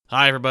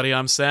Hi, everybody,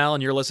 I'm Sal,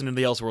 and you're listening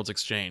to the Elseworlds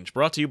Exchange,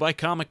 brought to you by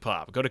Comic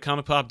Pop. Go to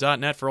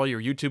comicpop.net for all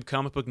your YouTube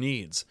comic book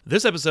needs.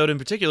 This episode in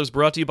particular is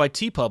brought to you by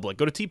TeePublic.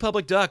 Go to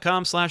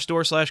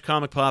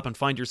teepublic.com/store/comicpop and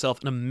find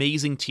yourself an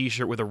amazing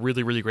t-shirt with a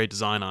really, really great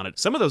design on it.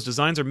 Some of those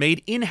designs are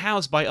made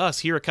in-house by us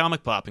here at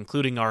Comic Pop,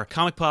 including our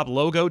Comic Pop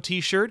logo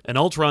t-shirt, an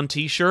Ultron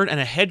t-shirt, and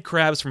a Head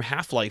Crabs from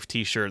Half-Life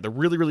t-shirt. They're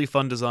really, really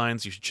fun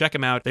designs. You should check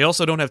them out. They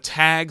also don't have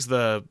tags.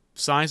 The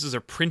sizes are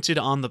printed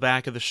on the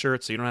back of the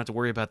shirt, so you don't have to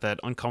worry about that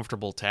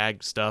uncomfortable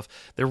tag stuff.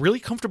 They're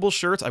really comfortable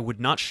shirts. I would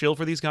not shill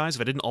for these guys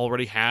if I didn't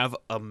already have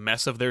a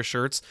mess of their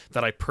shirts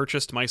that I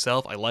purchased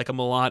myself. I like them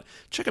a lot.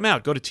 Check them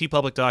out. Go to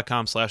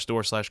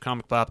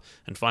teepublic.com/store/comicpop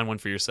and find one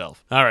for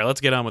yourself. All right, let's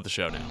get on with the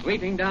show now.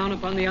 Sweeping down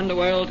upon the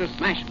underworld to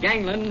smash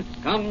gangland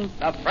comes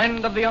the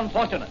friend of the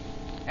unfortunate,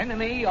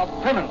 enemy of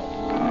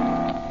criminals.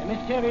 A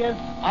mysterious,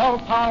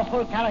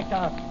 all-powerful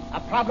character, a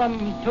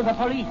problem to the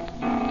police,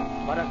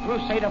 but a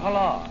crusader for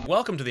law.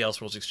 Welcome to the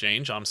Elseworlds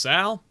Exchange. I'm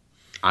Sal.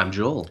 I'm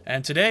Joel.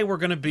 And today we're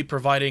going to be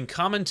providing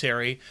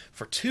commentary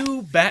for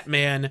two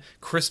Batman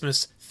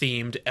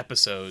Christmas-themed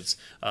episodes.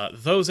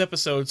 Those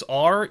episodes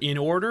are, in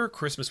order,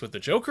 Christmas with the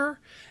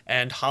Joker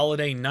and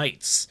Holiday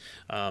Nights.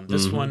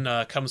 This one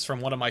comes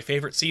from one of my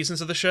favorite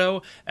seasons of the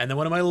show, and then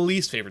one of my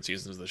least favorite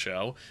seasons of the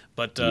show.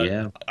 But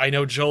I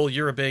know, Joel,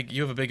 you have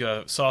a big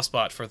soft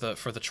spot for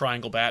the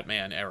Triangle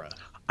Batman era.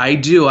 I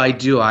do.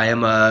 I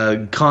am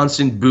a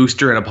constant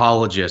booster and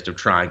apologist of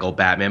Triangle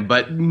Batman,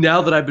 but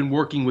now that I've been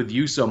working with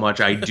you so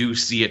much, I do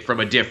see it from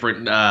a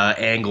different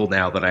angle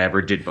now than I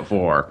ever did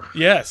before.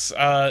 Yes.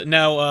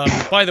 Now,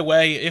 by the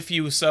way, if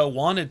you so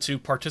wanted to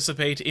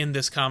participate in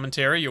this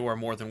commentary, you are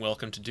more than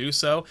welcome to do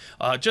so.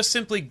 Just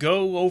simply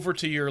go over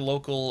to your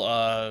local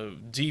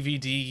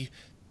DVD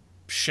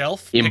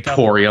shelf.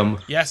 Emporium.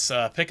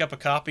 Pick up a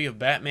copy of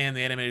Batman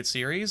the Animated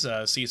Series,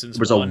 seasons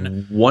There's 1.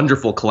 a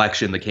wonderful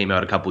collection that came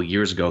out a couple of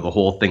years ago, the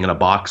whole thing in a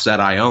box set.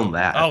 I own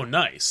that. Oh,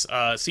 nice.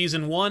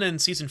 Season 1 and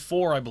Season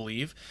 4, I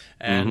believe.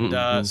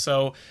 And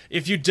so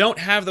if you don't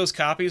have those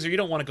copies or you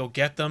don't want to go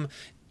get them,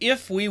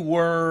 if we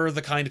were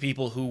the kind of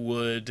people who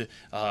would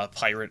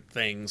pirate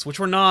things, which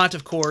we're not,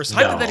 of course,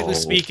 hypothetically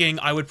speaking,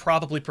 I would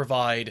probably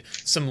provide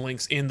some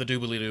links in the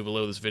doobly-doo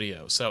below this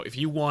video. So if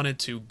you wanted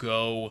to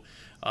go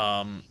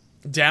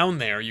down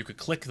there, you could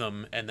click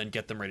them and then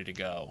get them ready to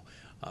go.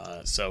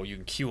 So you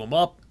can queue them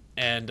up,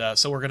 and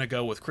so we're going to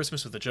go with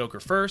Christmas with the Joker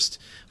first,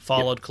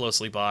 followed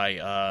closely by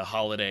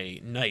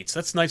Holiday Nights.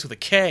 That's Nights with a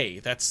K.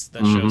 That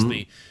shows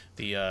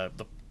the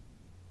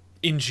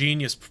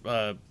ingenious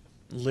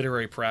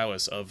literary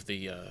prowess of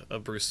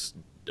Bruce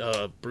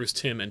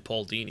Timm and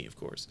Paul Dini, of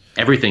course.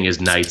 Everything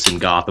is Knights in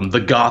Gotham. The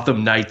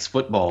Gotham Knights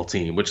football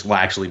team, which we'll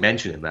actually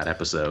mention in that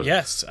episode.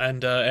 Yes,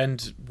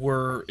 and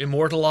were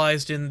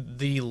immortalized in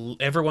the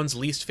everyone's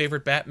least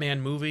favorite Batman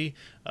movie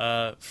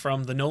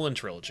from the Nolan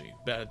trilogy,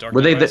 Dark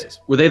Knight Rises.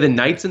 Were they the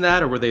Knights in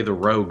that, or were they the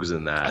Rogues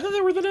in that? I thought they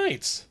were the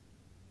Knights.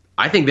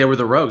 I think they were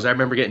the Rogues. I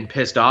remember getting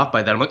pissed off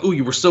by that. I'm like, "Ooh,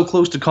 you were so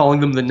close to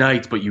calling them the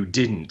Knights, but you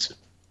didn't."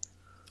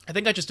 I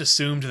think I just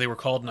assumed they were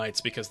called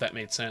Knights because that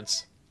made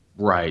sense.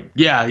 Right.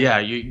 Yeah.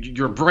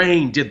 Your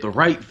brain did the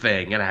right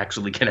thing and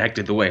actually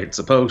connected the way it's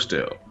supposed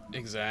to.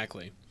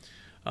 Exactly.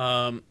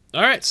 All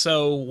right,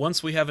 so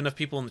once we have enough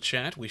people in the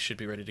chat, we should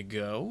be ready to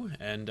go.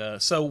 And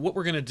so what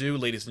we're going to do,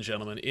 ladies and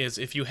gentlemen, is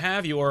if you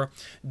have your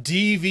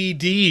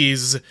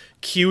DVDs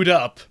queued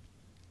up,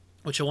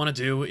 what you'll want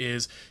to do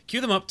is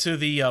queue them up to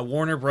the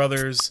Warner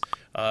Brothers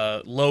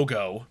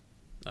logo.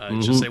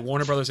 Just say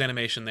Warner Brothers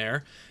Animation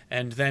there.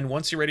 And then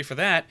once you're ready for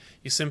that,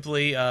 you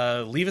simply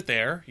leave it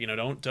there. You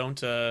know,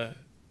 don't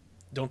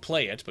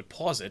play it, but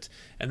pause it.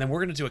 And then we're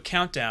going to do a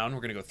countdown. We're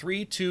going to go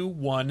 3, 2,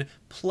 1,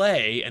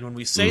 play. And when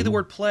we say the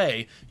word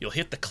play, you'll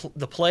hit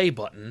the play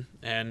button,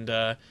 and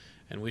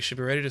we should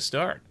be ready to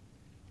start.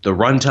 The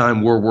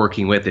runtime we're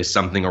working with is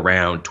something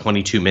around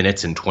 22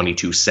 minutes and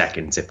 22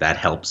 seconds, if that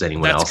helps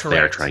anyone else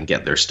there try and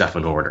get their stuff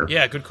in order.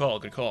 Yeah, good call,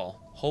 good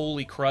call.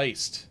 Holy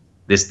Christ.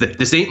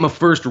 This ain't my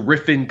first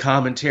riffing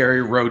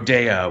commentary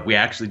rodeo. We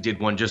actually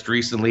did one just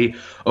recently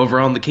over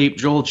on the Cape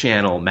Joel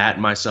channel. Matt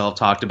and myself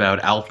talked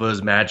about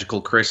Alpha's Magical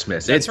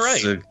Christmas. That's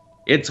right.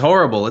 It's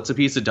horrible. It's a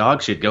piece of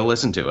dog shit. Go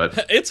listen to it.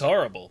 It's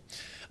horrible.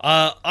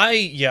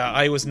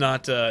 I was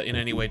not in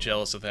any way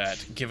jealous of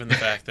that, given the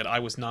fact that I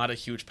was not a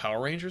huge Power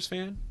Rangers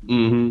fan.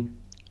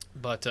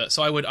 But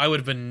so I would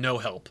have been no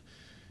help.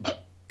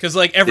 Because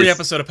like every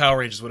episode of Power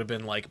Rangers would have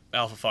been like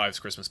Alpha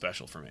 5's Christmas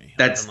special for me.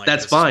 That's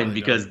fine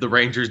really because the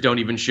Rangers don't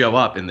even show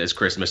up in this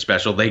Christmas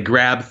special. They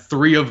grab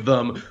 3 of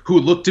them who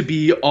look to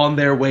be on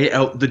their way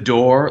out the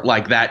door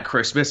like that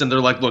Christmas, and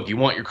they're like, "Look, you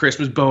want your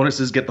Christmas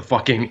bonuses? Get the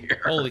fuck in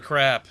here." Holy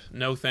crap!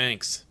 No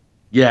thanks.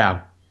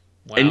 Yeah.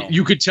 Wow. And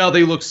you could tell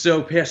they look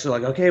so pissed. They're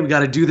like, "Okay, we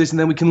got to do this, and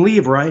then we can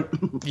leave, right?"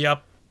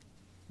 Yep.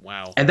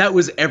 Wow. And that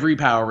was every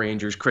Power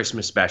Rangers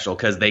Christmas special,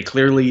 because they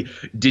clearly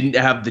didn't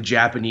have the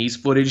Japanese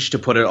footage to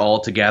put it all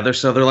together.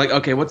 So they're like,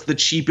 okay, what's the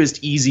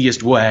cheapest,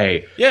 easiest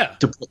way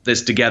to put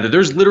this together?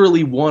 There's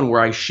literally one where,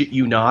 I shit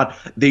you not,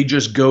 they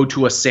just go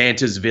to a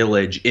Santa's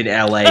village in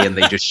LA and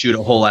they just shoot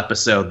a whole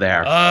episode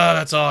there. Oh,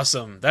 that's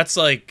awesome. That's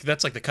like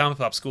the Comic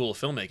Pop School of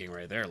Filmmaking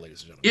right there,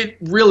 ladies and gentlemen. It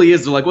really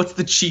is. They're like, what's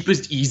the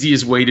cheapest,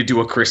 easiest way to do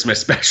a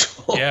Christmas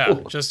special? Yeah,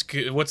 just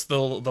what's the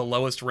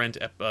lowest rent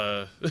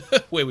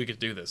way we could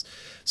do this?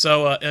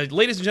 So,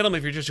 ladies and gentlemen,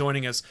 if you're just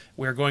joining us,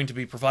 we're going to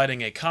be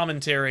providing a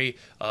commentary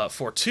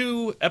for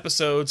 2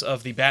 episodes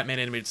of the Batman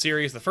animated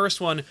series. The first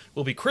one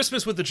will be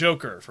Christmas with the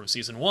Joker from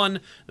Season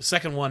 1. The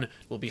second one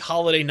will be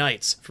Holiday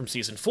Nights from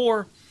Season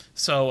 4.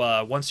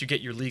 So, once you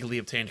get your legally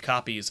obtained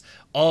copies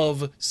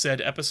of said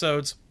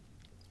episodes,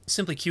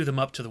 simply cue them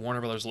up to the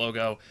Warner Brothers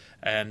logo,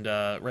 and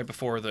right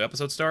before the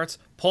episode starts,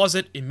 pause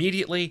it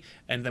immediately,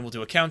 and then we'll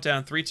do a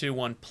countdown, 3, 2,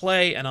 1,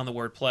 play, and on the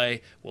word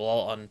play, we'll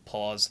all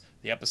unpause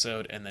the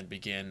episode and then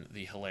begin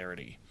the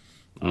hilarity.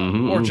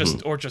 Or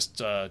just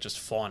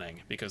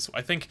fawning, because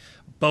I think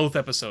both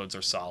episodes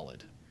are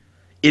solid.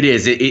 It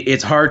is.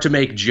 It's hard to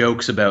make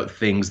jokes about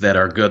things that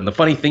are good. And the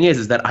funny thing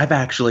is that I've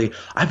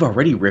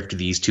already riffed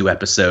these 2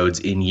 episodes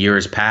in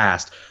years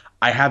past.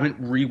 I haven't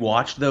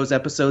rewatched those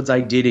episodes I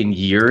did in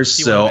years,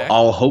 so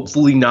I'll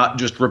hopefully not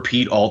just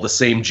repeat all the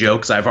same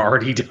jokes I've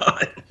already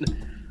done.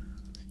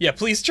 Yeah,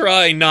 please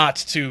try not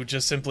to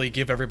just simply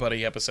give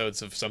everybody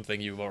episodes of something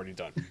you've already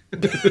done.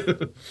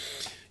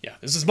 Yeah,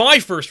 this is my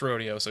first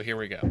rodeo, so here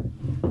we go.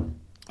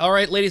 All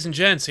right, ladies and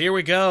gents, here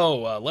we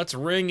go. Let's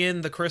ring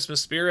in the Christmas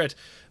spirit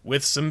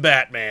with some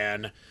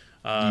Batman.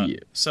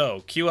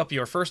 So, cue up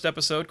your first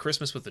episode,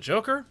 Christmas with the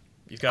Joker.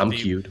 I'm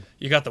cued.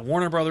 You got the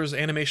Warner Brothers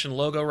animation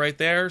logo right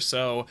there,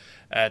 so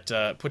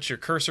put your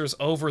cursors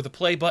over the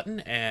play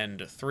button,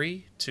 and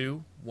 3,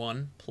 2,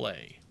 1,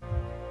 play.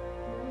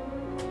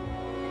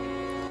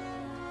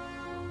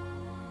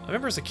 I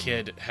remember as a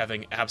kid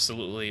having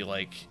absolutely,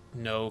 like,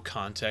 no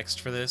context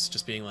for this,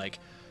 just being like,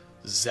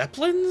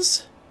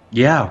 Zeppelins?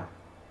 Yeah.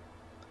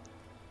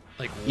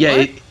 Like, what?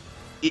 Yeah,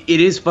 it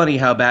is funny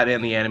how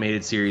Batman the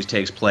Animated Series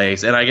takes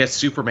place, and I guess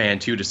Superman,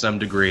 too, to some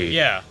degree.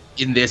 Yeah.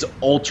 In this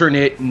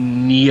alternate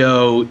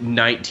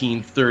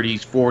neo-1930s,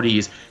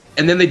 40s,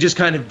 and then they just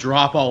kind of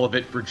drop all of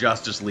it for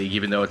Justice League,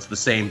 even though it's the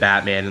same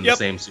Batman and the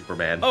same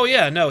Superman. Oh,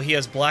 yeah, no, he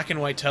has black and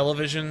white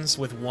televisions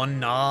with one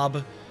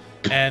knob,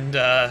 and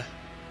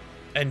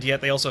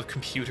yet they also have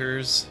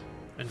computers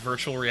and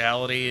virtual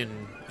reality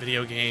and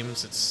video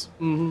games. It's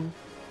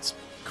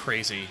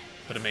crazy,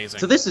 but amazing.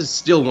 So this is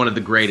still one of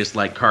the greatest,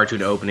 like,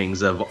 cartoon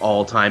openings of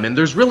all time, and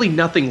there's really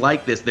nothing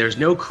like this. There's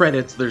no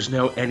credits, there's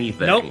no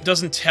anything. Nope,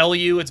 doesn't tell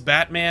you it's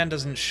Batman,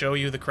 doesn't show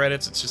you the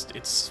credits. It's just,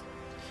 it's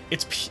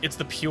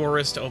the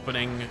purest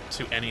opening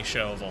to any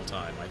show of all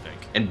time, I think.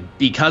 And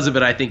because of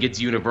it, I think it's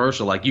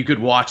universal. Like, you could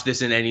watch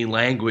this in any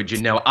language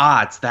and know,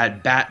 it's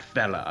that Bat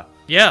fella.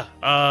 Yeah,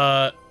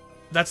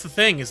 that's the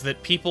thing, is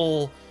that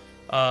people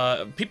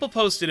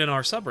posted in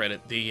our subreddit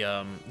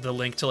the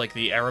link to, like,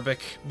 the Arabic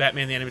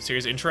Batman the Animated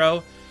Series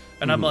intro,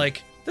 and I'm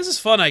like, this is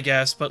fun, I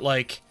guess, but,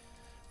 like,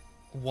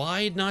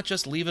 why not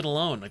just leave it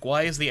alone? Like,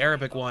 why is the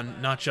Arabic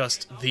one not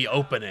just the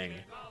opening?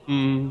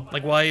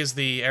 Like, why is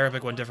the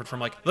Arabic one different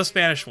from, like, the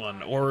Spanish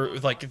one, or,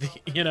 like,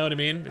 you know what I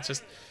mean? It's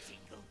just,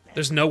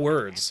 there's no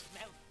words.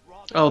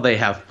 Oh, they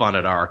have fun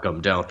at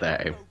Arkham, don't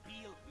they?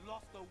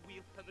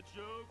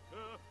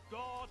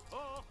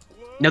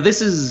 Now,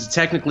 this is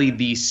technically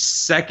the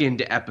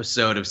 2nd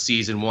episode of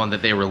Season 1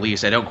 that they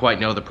released. I don't quite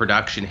know the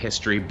production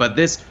history, but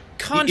this...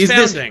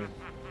 Confounding.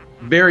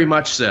 Very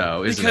much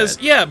so, isn't it?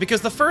 Yeah,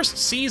 because the first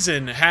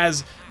season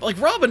has... Like,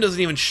 Robin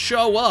doesn't even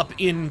show up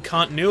in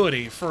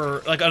continuity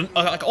for, like,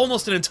 like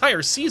almost an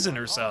entire season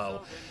or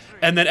so.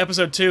 And then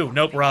episode 2,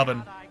 nope,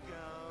 Robin.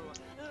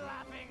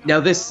 Now,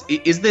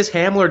 is this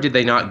Hamill, or did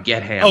they not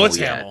get Hamill it's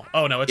yet? Hamill.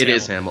 Oh, no, it's Hamill. It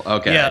is Hamill,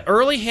 okay. Yeah,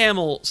 early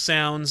Hamill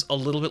sounds a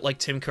little bit like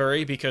Tim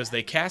Curry, because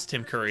they cast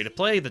Tim Curry to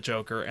play the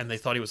Joker, and they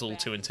thought he was a little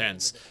too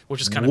intense,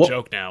 which is kind of a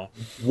joke now.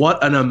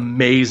 What an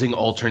amazing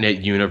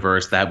alternate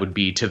universe that would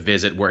be to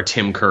visit, where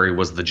Tim Curry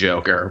was the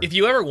Joker. If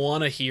you ever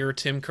want to hear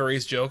Tim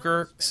Curry's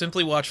Joker,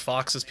 simply watch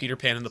Fox's Peter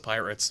Pan and the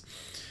Pirates.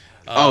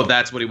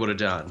 That's what he would have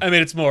done. I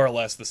mean, it's more or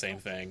less the same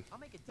thing.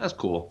 That's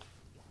cool.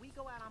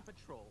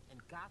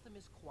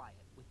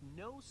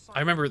 I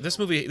remember this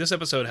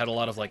episode had a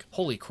lot of, like,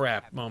 holy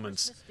crap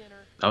moments.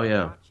 Oh,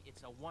 yeah.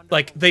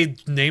 Like, they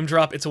name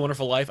drop It's a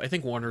Wonderful Life. I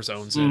think Warner's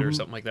owns it or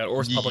something like that.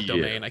 Or it's public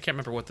domain. I can't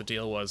remember what the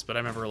deal was, but I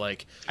remember,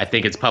 like... I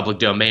think it's public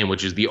domain,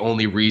 which is the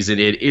only reason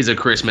it is a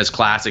Christmas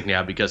classic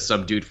now, because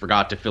some dude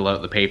forgot to fill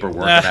out the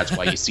paperwork, and that's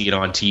why you see it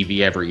on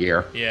TV every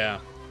year. Yeah.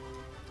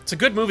 It's a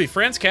good movie.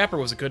 Franz Capra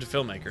was a good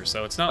filmmaker,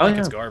 so it's not like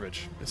it's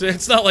garbage.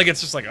 It's not like it's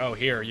just like, oh,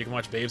 here, you can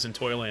watch Babes in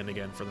Toyland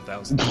again for the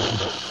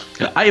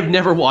 1000th. I have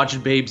never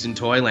watched Babes in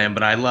Toyland,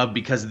 but I love,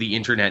 because of the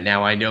internet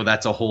now, I know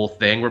that's a whole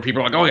thing where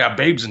people are like, oh yeah,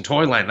 Babes in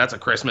Toyland, that's a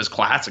Christmas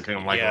classic. And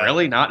I'm like,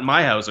 really? Not in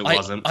my house, it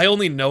wasn't. I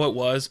only know it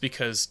was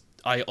because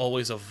I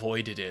always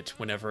avoided it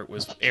whenever it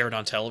was aired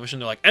on television.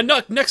 They're like, and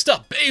next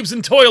up, Babes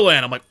in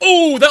Toyland. I'm like,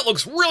 oh, that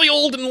looks really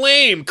old and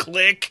lame.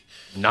 Click.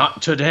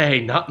 Not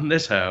today, not in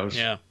this house.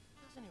 Yeah.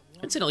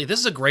 Incidentally, this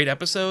is a great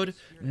episode,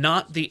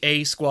 not the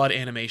A-Squad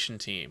animation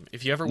team.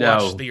 If you ever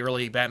watched the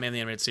early Batman the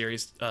Animated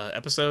Series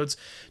episodes,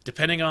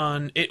 depending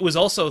on... It was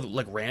also,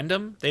 like,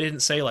 random. They didn't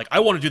say, like, I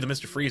want to do the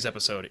Mr. Freeze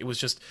episode. It was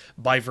just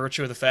by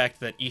virtue of the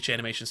fact that each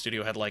animation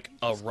studio had, like,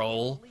 a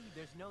role.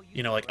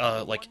 You know,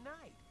 like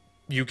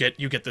you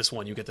get this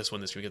one, you get this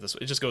one, you get this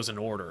one. It just goes in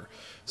order.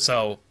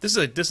 So this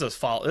is a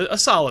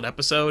solid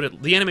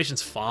episode. The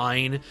animation's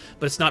fine,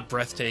 but it's not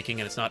breathtaking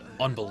and it's not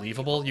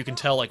unbelievable. You can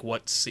tell like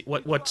what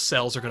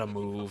cells are gonna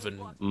move, and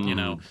you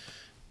know,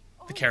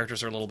 the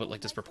characters are a little bit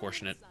like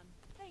disproportionate.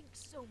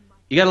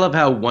 You gotta love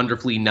how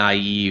wonderfully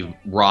naive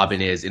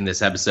Robin is in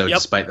this episode,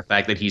 despite the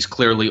fact that he's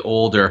clearly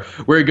older.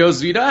 Where he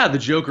goes, you know, the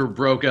Joker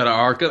broke out of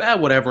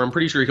Arkham. Whatever. I'm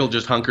pretty sure he'll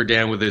just hunker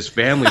down with his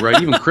family,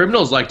 right? Even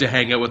criminals like to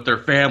hang out with their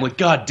family.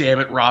 God damn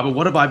it, Robin.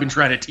 What have I been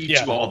trying to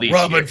teach you all these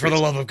Robin, years? for the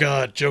love of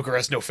God, Joker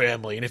has no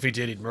family, and if he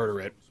did, he'd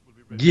murder it.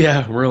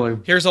 Yeah, really.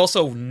 Here's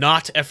also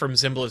not Ephraim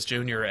Zimbalist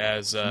Jr.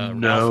 as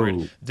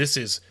Alfred. This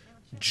is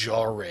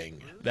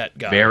jarring, that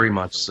guy. Very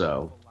much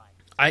so.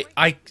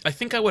 I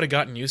think I would have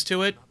gotten used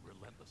to it.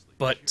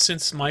 But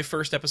since my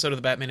first episode of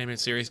the Batman Animated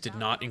Series did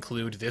not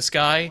include this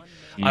guy,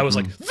 I was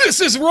like, this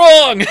is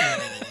wrong!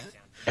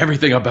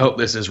 Everything about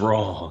this is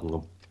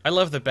wrong. I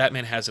love that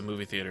Batman has a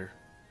movie theater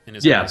in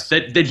his house.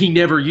 That he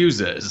never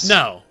uses.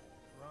 No.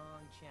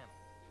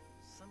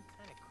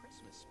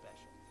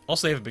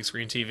 Also, they have a big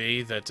screen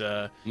TV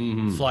that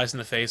flies in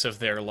the face of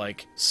their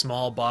like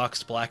small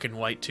boxed black and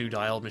white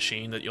 2-dial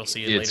machine that you'll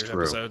see in later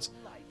episodes.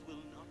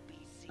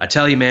 I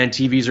tell you, man,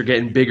 TVs are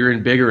getting bigger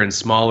and bigger and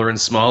smaller.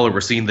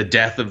 We're seeing the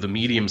death of the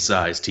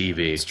medium-sized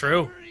TV. It's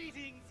true.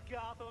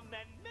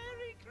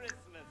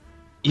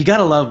 You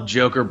gotta love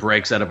Joker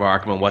breaks out of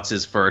Arkham, and what's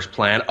his first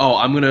plan? Oh,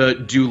 I'm gonna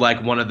do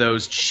like one of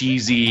those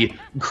cheesy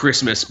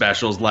Christmas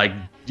specials, like,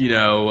 you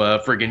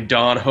know, friggin'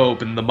 Don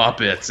Hope and the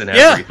Muppets and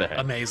everything. Yeah,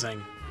 amazing.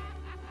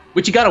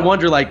 Which you gotta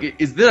wonder, like,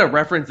 is there a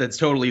reference that's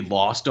totally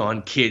lost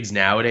on kids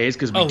nowadays?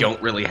 Because we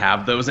don't really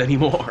have those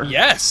anymore.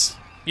 Yes.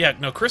 Yeah,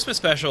 no, Christmas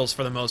specials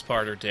for the most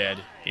part are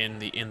dead in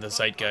the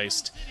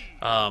zeitgeist.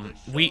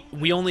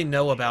 We only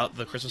know about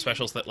the Christmas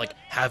specials that like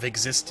have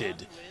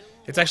existed.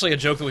 It's actually a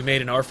joke that we made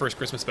in our first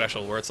Christmas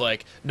special, where it's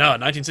like, no,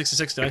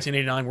 1966 to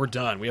 1989, we're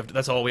done.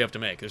 That's all we have to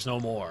make. There's no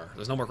more.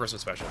 There's no more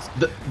Christmas specials.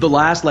 The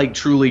last like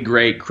truly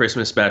great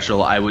Christmas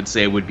special, I would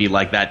say, would be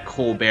like that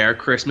Colbert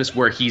Christmas,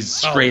 where he's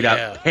straight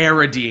up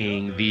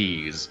parodying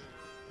these,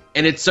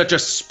 and it's such a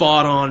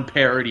spot on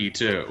parody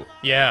too.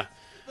 Yeah.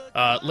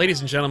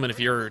 Ladies and gentlemen,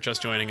 if you're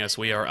just joining us,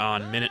 we are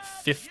on minute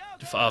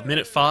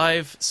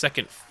 5,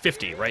 second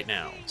 50 right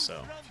now.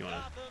 So if you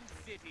want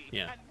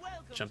to,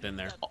 jump in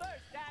there.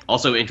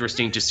 Also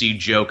interesting to see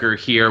Joker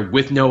here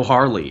with no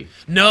Harley.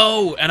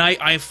 No, and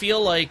I feel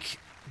like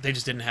they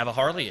just didn't have a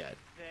Harley yet.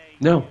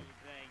 No.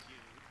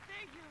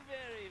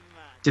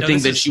 To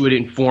think that she would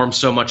inform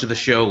so much of the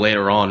show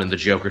later on in the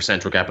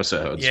Joker-centric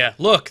episodes. Yeah,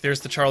 look,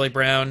 there's the Charlie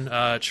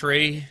Brown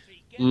tree.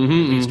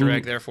 Easter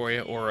egg there for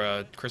you, or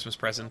a Christmas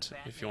present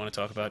if you want to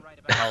talk about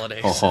the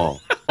holidays.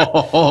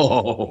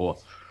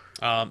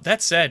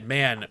 That said,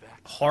 man,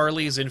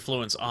 Harley's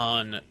influence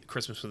on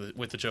Christmas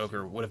with the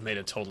Joker would have made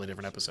a totally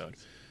different episode.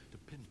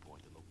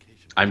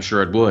 I'm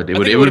sure it would. It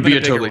would be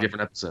a totally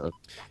different episode.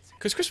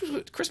 Because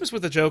Christmas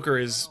with the Joker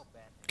is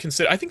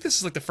considered. I think this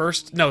is like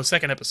the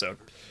second episode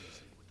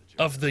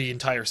of the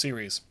entire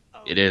series.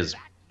 It is.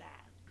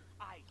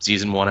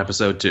 Season 1,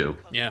 episode 2.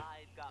 Yeah.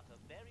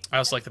 I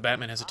also like the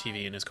Batman has a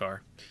TV in his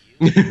car.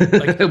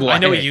 Like, I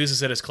know he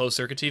uses it as closed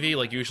circuit TV.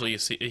 Like usually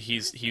he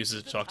uses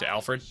it to talk to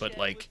Alfred, but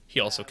like he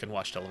also can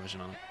watch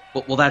television on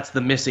it. Well, that's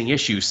the missing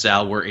issue,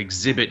 Sal, where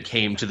Exhibit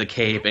came to the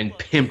cave and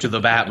pimped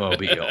the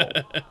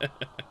Batmobile.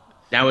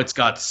 Now it's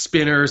got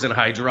spinners and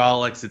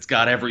hydraulics. It's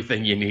got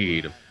everything you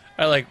need.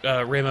 I like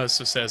Ramos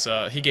says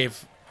he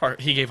gave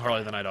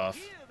Harley the night off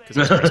because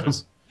it's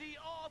Christmas.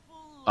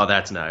 Oh,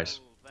 that's nice.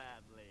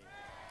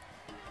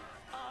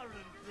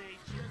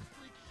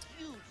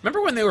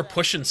 Remember when they were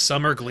pushing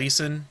Summer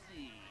Gleason?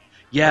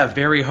 Yeah,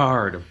 very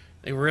hard.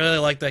 They really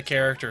liked that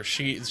character.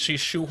 She's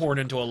shoehorned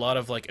into a lot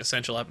of like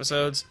essential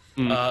episodes.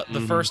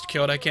 The first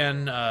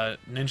Kyodaken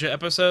Ninja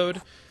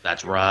episode.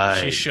 That's right.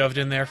 She's shoved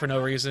in there for no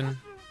reason.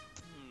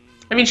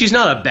 I mean, she's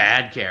not a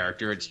bad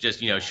character. It's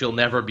just, she'll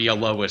never be a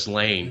Lois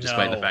Lane,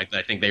 despite the fact that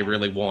I think they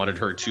really wanted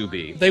her to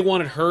be. They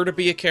wanted her to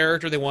be a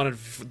character. They wanted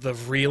the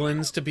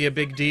Vreelands to be a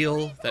big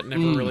deal. That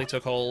never really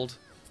took hold.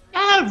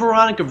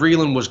 Veronica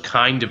Vreeland was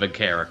kind of a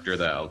character,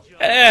 though.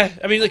 I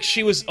mean, like,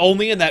 she was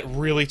only in that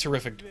really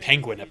terrific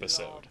Penguin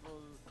episode.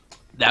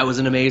 That was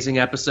an amazing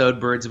episode,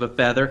 Birds of a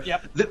Feather.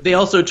 Yep. They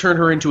also turned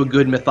her into a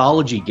good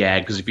mythology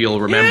gag, because if you'll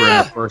remember in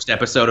the first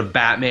episode of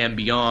Batman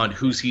Beyond,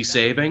 who's he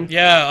saving?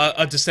 Yeah,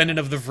 a descendant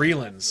of the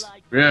Vreelands.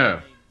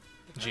 Yeah.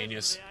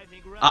 Genius.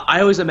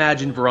 I always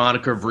imagined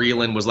Veronica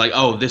Vreeland was like,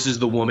 oh, this is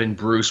the woman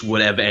Bruce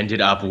would have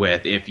ended up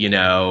with if,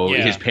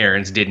 his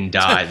parents didn't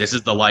die. This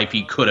is the life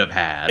he could have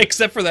had.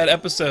 Except for that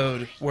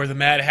episode where the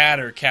Mad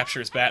Hatter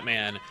captures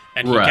Batman,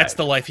 and he gets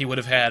the life he would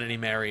have had, and he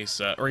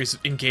marries, or he's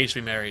engaged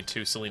to be married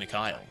to Selena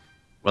Kyle.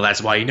 Well,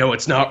 that's why you know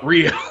it's not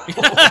real.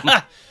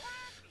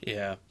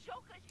 Yeah.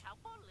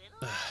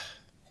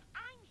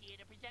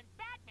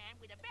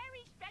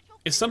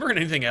 Is Summer in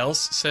anything else,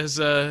 says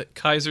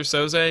Kaiser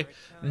Soze?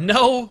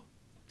 No.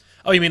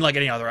 Oh, you mean like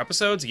any other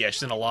episodes? Yeah,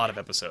 she's in a lot of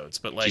episodes,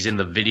 but like... She's in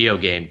the video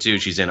game, too.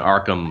 She's in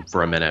Arkham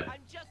for a minute.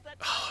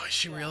 Oh, is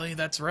she really?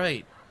 That's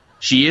right.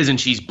 She is, and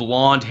she's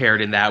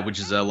blonde-haired in that, which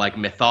is a,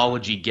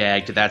 mythology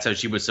gag to that's how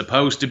she was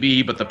supposed to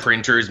be, but the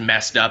printers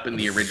messed up in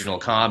the original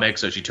comic,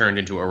 so she turned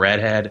into a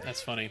redhead.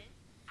 That's funny.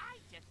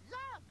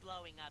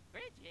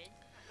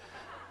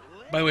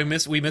 By the way,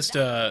 we missed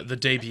the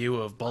debut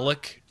of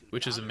Bullock,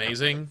 which is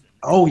amazing.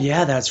 Oh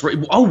yeah, that's right.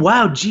 Oh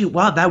wow,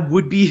 that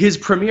would be his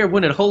premiere,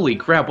 wouldn't it? Holy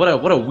crap!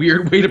 What a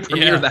weird way to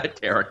premiere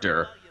that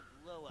character.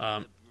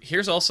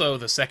 Here's also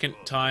the second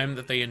time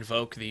that they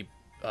invoke the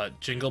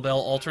Jingle Bell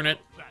alternate.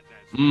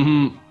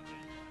 Mm-hmm.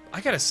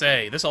 I gotta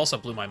say, this also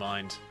blew my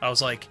mind. I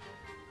was like,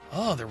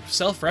 oh, they're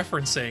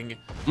self-referencing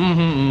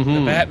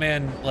the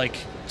Batman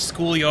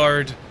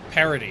schoolyard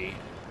parody.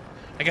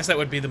 I guess that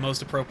would be the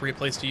most appropriate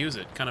place to use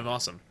it. Kind of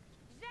awesome.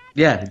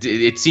 Yeah,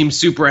 it seems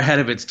super ahead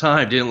of its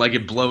time, didn't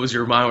it blows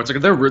your mind. It's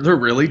like, they're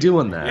really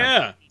doing that.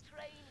 Yeah.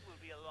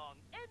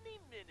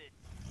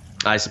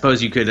 I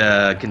suppose you could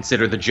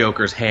consider the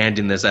Joker's hand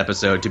in this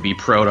episode to be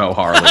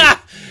proto-Harley.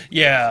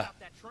 Yeah.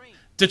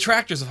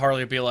 Detractors of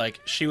Harley would be like,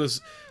 she was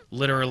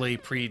literally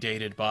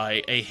predated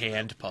by a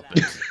hand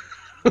puppet.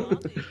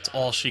 It's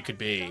all she could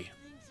be.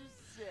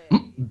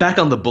 Back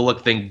on the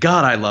Bullock thing,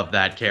 God, I love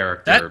that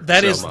character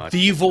That so is much.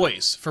 The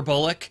voice for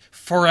Bullock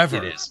forever.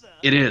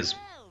 It is.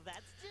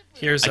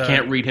 I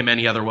can't read him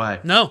any other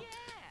way. No.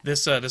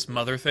 This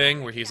mother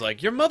thing where he's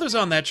like, your mother's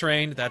on that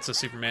train. That's a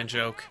Superman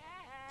joke.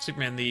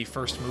 Superman, the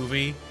first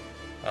movie.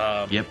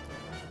 Yep.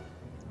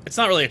 It's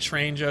not really a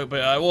train joke,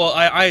 but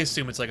I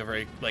assume it's like a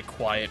very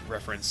quiet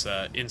reference.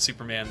 In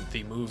Superman,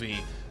 the movie,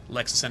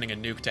 Lex is sending a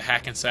nuke to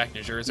Hackensack,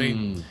 New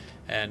Jersey.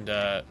 And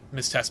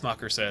Miss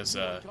Tessmacher says,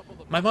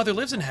 my mother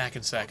lives in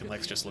Hackensack. And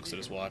Lex just looks at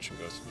his watch and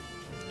goes,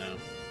 no.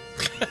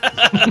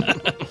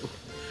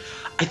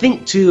 I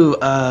think, too,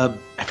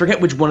 I forget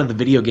which one of the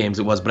video games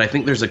it was, but I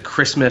think there's a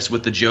Christmas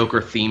with the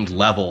Joker-themed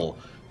level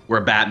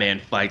where Batman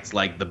fights,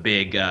 the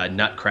big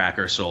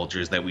Nutcracker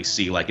soldiers that we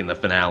see, in the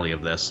finale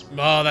of this.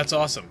 Oh, that's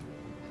awesome.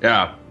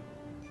 Yeah.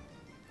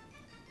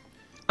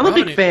 I'm a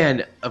big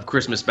fan of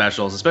Christmas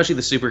specials, especially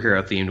the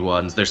superhero-themed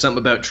ones. There's something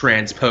about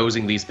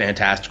transposing these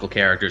fantastical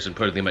characters and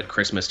putting them at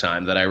Christmas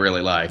time that I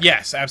really like.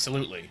 Yes,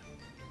 absolutely.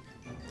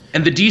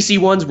 And the DC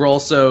ones were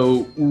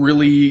also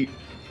really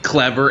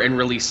clever and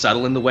really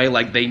subtle in the way,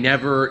 they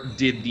never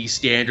did the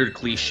standard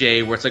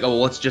cliche where it's like, oh,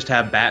 well, let's just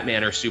have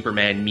Batman or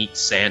Superman meet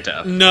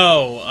Santa.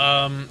 No,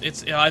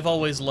 I've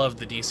always loved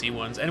the DC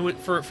ones, and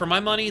for my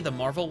money, the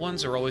Marvel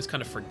ones are always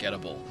kind of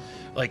forgettable.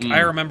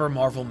 I remember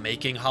Marvel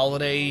making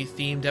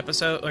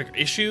holiday-themed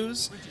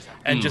issues,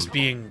 and just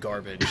being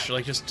garbage,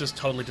 just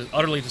totally,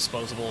 utterly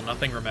disposable.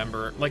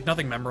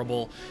 Nothing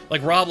memorable.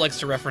 Rob likes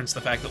to reference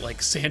the fact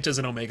that Santa's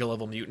an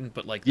Omega-level mutant,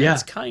 but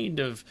that's kind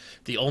of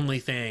the only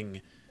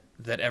thing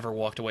that ever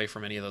walked away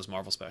from any of those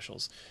Marvel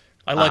specials.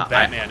 I like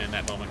Batman in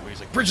that moment where he's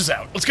like, bridge is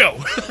out, let's go.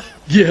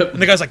 Yep.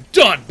 And the guy's like,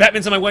 done,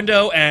 Batman's in my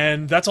window,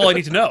 and that's all I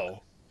need to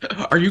know.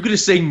 Are you going to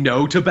say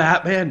no to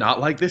Batman?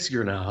 Not like this,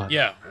 you're not.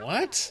 Yeah,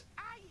 what?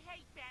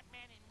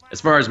 As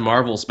far as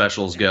Marvel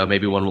specials go,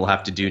 maybe one we'll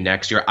have to do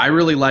next year. I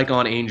really like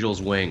On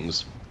Angel's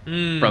Wings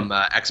from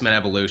X-Men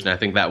Evolution. I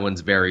think that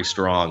one's very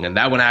strong. And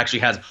that one actually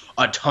has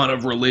a ton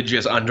of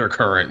religious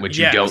undercurrent, which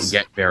you don't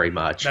get very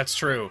much. That's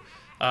true.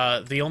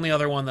 The only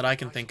other one that I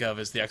can think of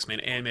is the X-Men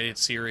animated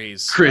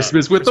series,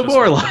 Christmas with the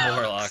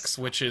Morlocks,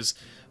 which is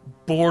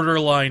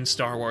borderline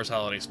Star Wars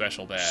holiday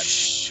special bad.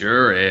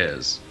 Sure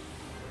is.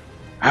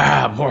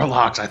 Ah,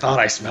 Morlocks, I thought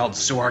I smelled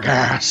sewer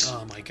gas.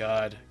 Oh my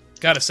god.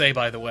 Gotta say,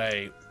 by the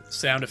way,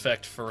 sound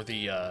effect for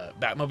the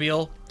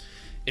Batmobile,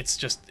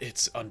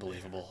 it's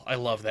unbelievable. I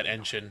love that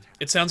engine.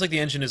 It sounds like the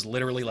engine is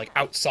literally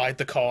outside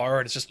the car,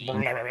 and it's just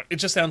it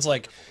just sounds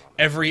like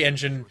every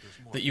engine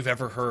that you've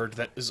ever heard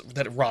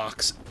that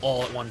rocks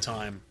all at one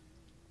time.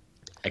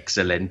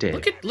 Excelente.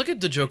 Look at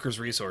the Joker's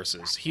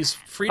resources. He's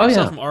freed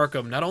himself from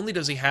Arkham. Not only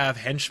does he have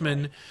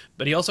henchmen,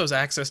 but he also has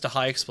access to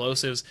high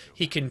explosives.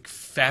 He can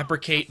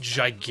fabricate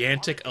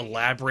gigantic,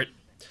 elaborate,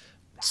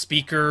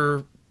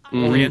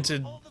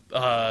 speaker-oriented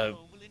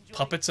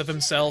puppets of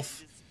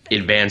himself.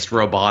 Advanced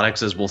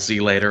robotics, as we'll see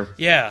later.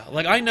 Yeah,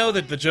 I know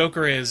that the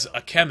Joker is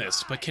a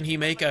chemist, but can he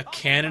make a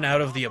cannon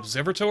out of the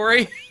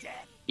observatory?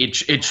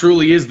 It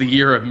truly is the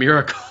year of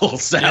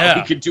miracles.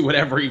 He can do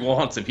whatever he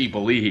wants if he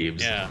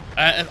believes. Yeah.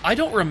 I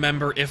don't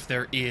remember if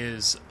there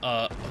is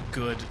a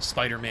good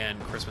Spider-Man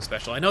Christmas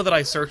special. I know that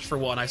I searched for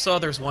one. I saw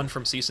there's one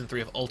from Season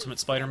 3 of Ultimate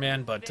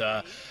Spider-Man, but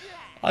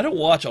I don't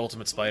watch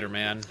Ultimate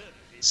Spider-Man.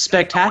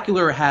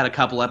 Spectacular had a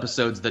couple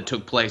episodes that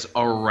took place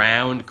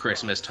around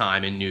Christmas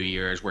time and New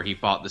Year's where he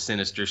fought the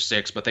Sinister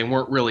Six, but they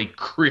weren't really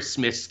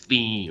Christmas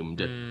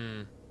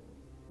themed.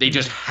 They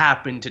just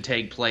happened to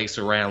take place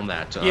around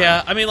that time.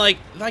 Yeah, I mean, like,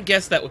 I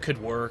guess that could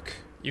work.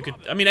 You could,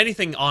 I mean,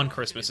 anything on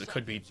Christmas, it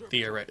could be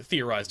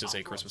theorized as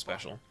a Christmas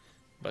special.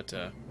 But,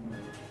 yeah.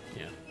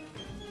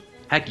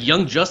 Heck,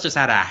 Young Justice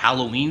had a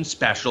Halloween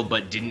special,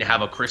 but didn't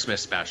have a Christmas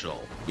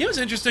special. You know what's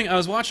interesting? I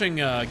was watching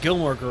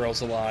Gilmore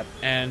Girls a lot,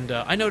 and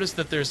I noticed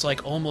that there's,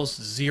 like,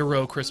 almost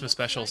 0 Christmas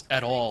specials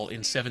at all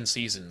in 7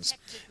 seasons.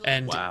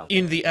 And Wow.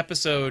 in the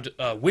episode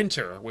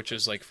Winter, which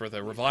is, like, for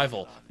the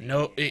revival,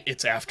 no,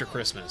 it's after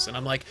Christmas. And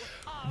I'm like,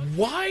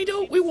 why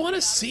don't we want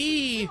to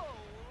see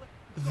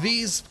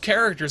these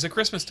characters at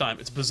Christmas time?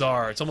 It's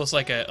bizarre. It's almost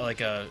like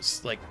a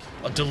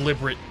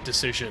deliberate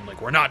decision.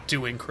 Like, we're not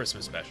doing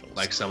Christmas specials.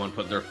 Like someone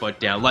put their foot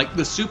down. Like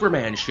the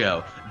Superman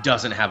show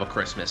doesn't have a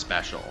Christmas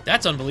special.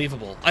 That's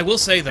unbelievable. I will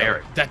say, though,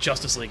 Very. that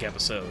Justice League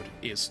episode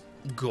is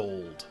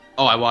gold.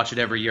 Oh, I watch it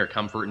every year.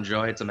 Comfort and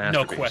joy. It's a No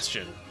masterpiece.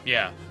 question.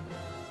 Yeah.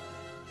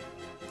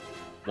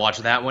 Watch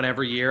that one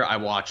every year. I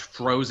watch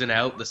Frozen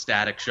Out, the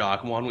Static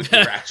Shock one, which we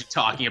were actually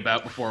talking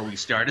about before we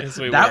started. Yes,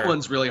 we that were.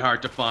 one's really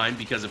hard to find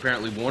because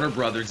apparently Warner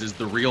Brothers is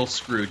the real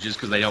Scrooges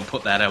because they don't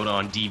put that out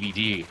on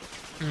DVD.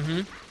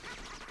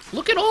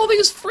 Look at all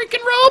these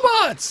freaking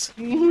robots!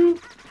 And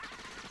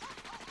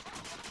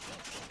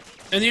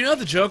you know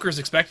the Joker's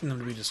expecting them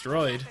to be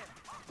destroyed.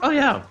 Oh,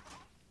 yeah.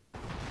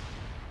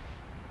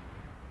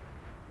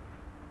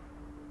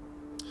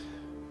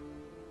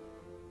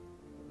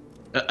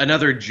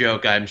 Another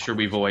joke I'm sure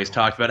we've always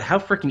talked about, how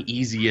freaking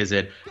easy is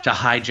it to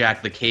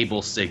hijack the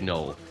cable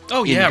signal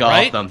Oh, in yeah,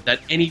 right? Gotham, that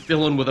any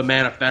villain with a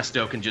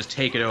manifesto can just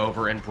take it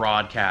over and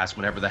broadcast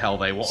whenever the hell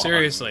they want.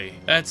 Seriously.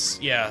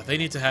 That's, yeah, they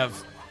need to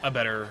have a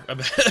better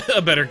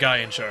guy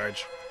in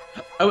charge.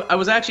 I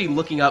was actually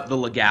looking up the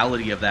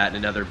legality of that in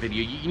another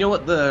video. You know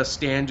what the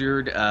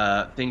standard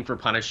thing for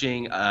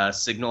punishing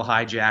signal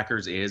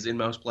hijackers is in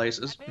most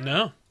places?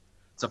 No.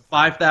 It's a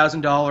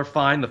 $5,000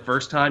 fine the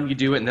first time you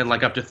do it, and then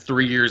like up to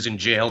 3 years in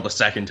jail the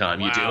second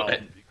time you Wow. do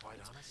it.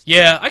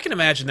 Yeah, I can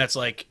imagine that's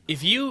like,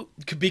 if you,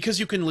 because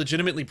you can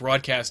legitimately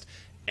broadcast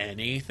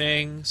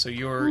anything, so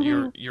you're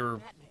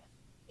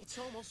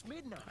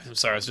I'm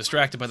sorry, I was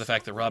distracted by the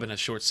fact that Robin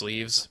has short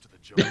sleeves.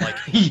 I'm like,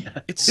 Yeah,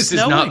 it's this is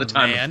not the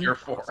snowing, time man. of year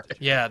for it.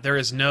 yeah, there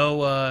is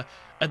no,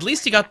 at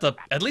least he got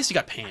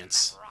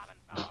pants.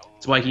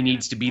 That's why he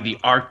needs to be the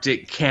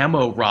Arctic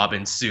camo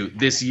Robin suit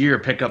this year.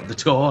 Pick up the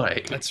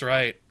toy. That's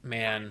right,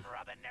 man.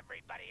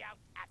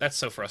 That's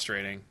so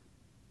frustrating.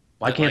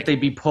 Why can't they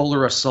be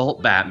Polar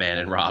Assault Batman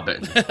and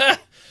Robin?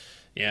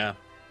 Yeah.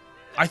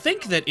 I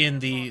think that in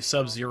the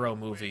Sub-Zero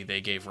movie,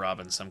 they gave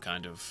Robin some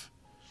kind of,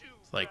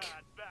 like,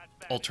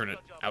 alternate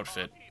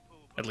outfit.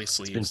 At least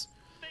sleeves.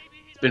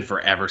 It's been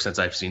forever since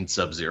I've seen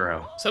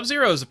Sub-Zero.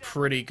 Sub-Zero is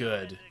pretty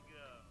good.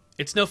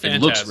 It's no It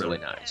Phantasm. looks really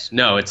nice.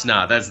 No, it's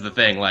not. That's the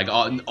thing. Like,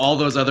 all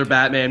those other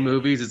Batman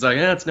movies, it's like,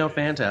 it's no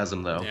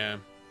Phantasm, though. Yeah.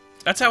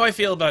 That's how I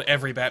feel about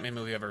every Batman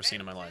movie I've ever seen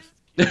in my life.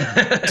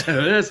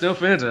 It's no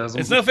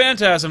Phantasm. It's no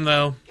Phantasm,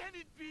 though.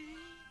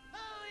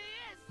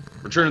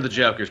 Return of the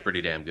Joker's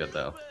pretty damn good,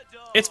 though.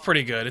 It's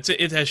pretty good.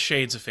 It has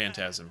shades of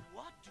Phantasm.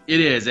 It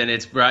is, and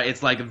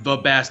it's like the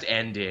best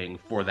ending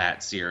for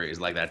that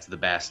series. Like, that's the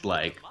best,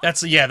 like...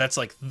 That's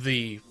like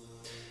the...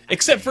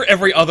 Except for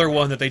every other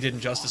one that they did in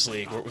Justice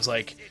League, where it was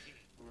like,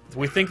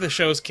 we think the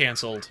show's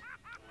canceled.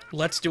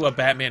 Let's do a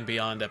Batman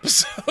Beyond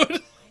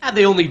episode.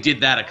 They only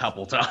did that a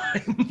couple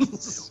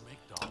times.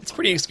 It's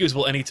pretty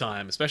excusable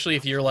anytime, especially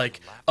if you're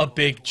like a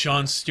big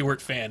Jon Stewart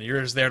fan.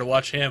 You're just there to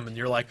watch him, and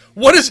you're like,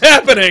 what is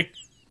happening?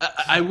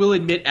 I will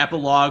admit,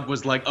 Epilogue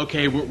was like,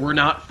 okay, we're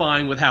not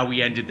fine with how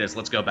we ended this.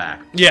 Let's go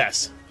back.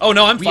 Yes. Oh,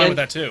 no, I'm fine with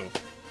that, too.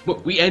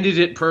 We ended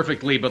it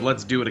perfectly, but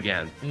let's do it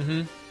again.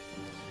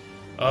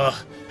 Ugh.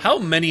 How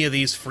many of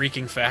these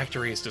freaking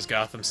factories does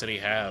Gotham City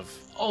have?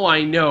 Oh,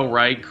 I know,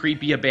 right?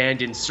 Creepy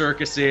abandoned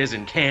circuses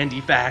and candy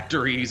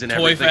factories and Toy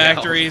everything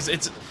factories.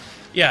 else. It's...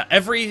 Yeah,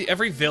 every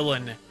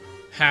villain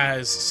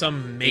has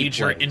some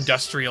major place.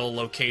 industrial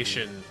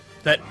location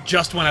that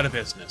just went out of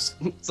business.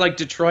 It's like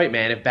Detroit,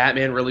 man. If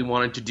Batman really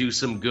wanted to do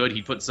some good,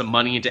 he'd put some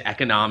money into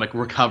economic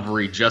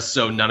recovery just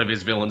so none of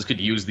his villains could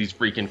use these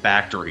freaking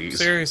factories.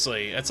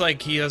 Seriously, it's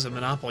like he has a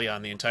monopoly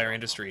on the entire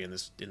industry in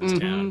this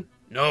town.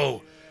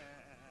 No.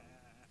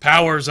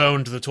 Powers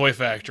owned the toy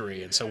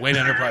factory, and so Wayne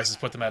Enterprises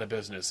put them out of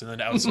business and then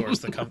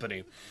outsourced the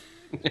company.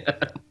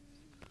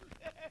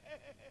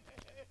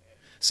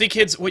 See,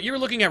 kids, what you're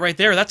looking at right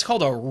there, that's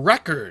called a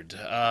record.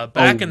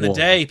 Back in the whoa.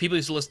 day, people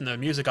used to listen to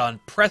music on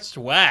pressed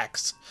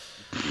wax.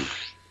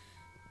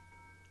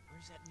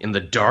 In the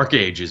Dark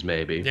Ages,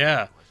 maybe.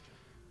 Yeah.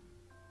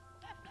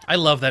 I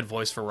love that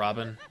voice for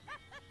Robin.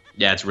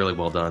 Yeah, it's really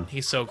well done.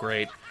 He's so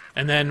great.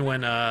 And then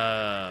when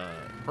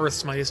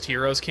Earth's Mightiest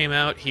Heroes came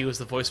out, he was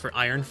the voice for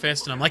Iron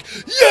Fist, and I'm like,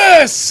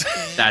 yes!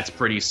 That's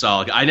pretty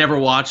solid. I never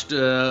watched,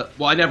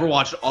 I never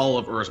watched all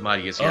of Earth's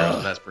Mightiest Heroes,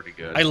 but that's pretty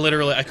good.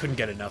 I couldn't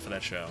get enough of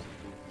that show.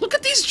 Look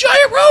at these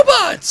giant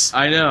robots!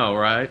 I know,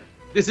 right?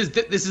 This is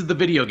the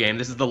video game.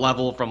 This is the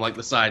level from like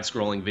the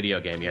side-scrolling video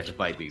game. You have to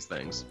fight these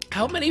things.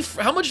 How much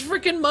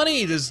freaking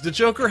money does the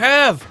Joker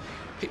have?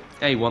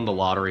 Hey, he won the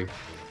lottery.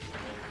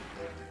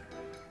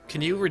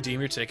 Can you redeem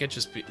your ticket?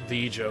 Just be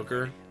the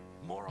Joker.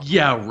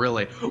 Yeah,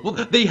 really. Well,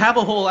 they have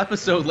a whole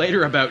episode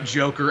later about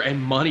Joker and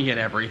money and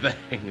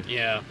everything.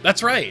 Yeah,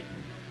 that's right.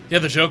 Yeah,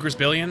 the Joker's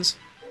billions.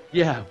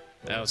 Yeah.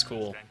 That was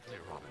cool.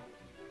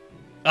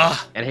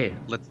 Ah, And hey,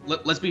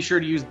 let's be sure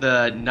to use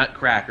the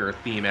Nutcracker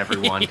theme,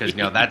 everyone, because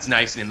that's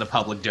nice and in the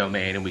public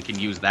domain, and we can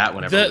use that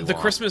whenever we want. the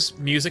Christmas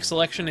music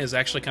selection is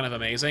actually kind of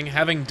amazing.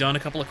 Having done a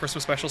couple of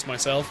Christmas specials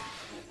myself,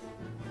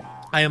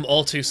 I am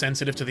all too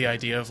sensitive to the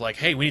idea of like,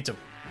 hey, we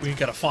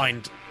gotta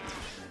find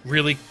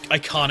really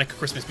iconic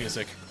Christmas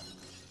music.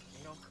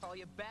 They don't call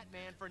you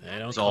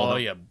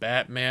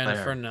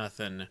Batman for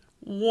nothing.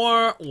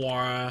 Wah,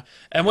 wah.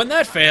 And when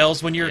that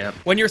fails, when you're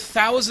when you're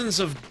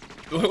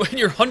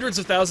hundreds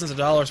of thousands of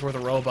dollars worth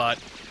of robot,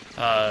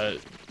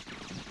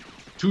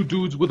 Two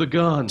dudes with a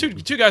gun. two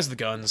guys with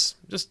the guns,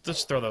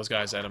 just throw those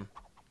guys at him.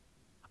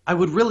 I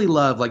would really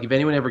love, like, if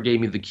anyone ever gave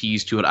me the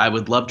keys to it, I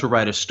would love to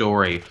write a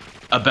story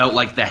about,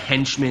 like, the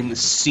henchman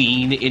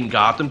scene in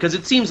Gotham, because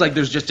it seems like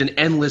there's just an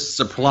endless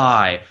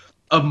supply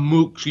of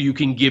mooks you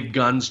can give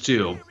guns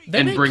to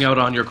bring out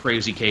on your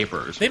crazy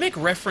capers. They make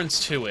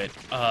reference to it,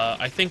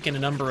 I think, in a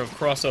number of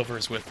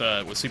crossovers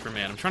with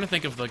Superman. I'm trying to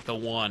think of, like, the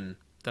one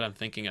that I'm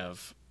thinking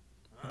of,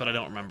 but I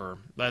don't remember.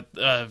 But,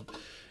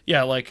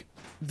 yeah, like,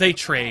 they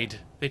trade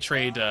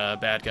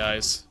bad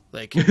guys.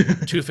 Like,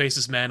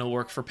 Two-Face's man will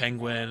work for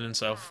Penguin and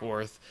so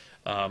forth.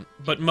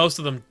 But most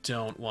of them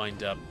don't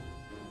wind up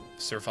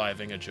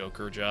surviving a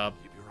Joker job.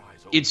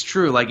 It's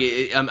true. Like,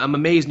 I'm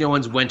amazed no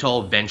one's went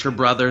all Venture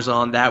Brothers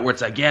on that, where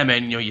it's like, yeah,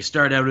 man, you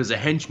start out as a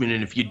henchman,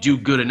 and if you do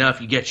good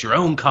enough, you get your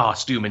own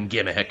costume and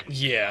gimmick.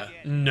 Yeah,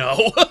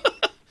 no.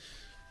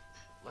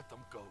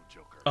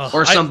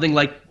 Or something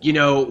like,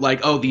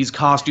 oh, these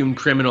costumed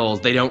criminals,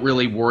 they don't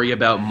really worry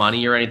about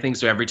money or anything,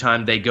 so every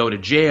time they go to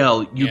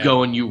jail, you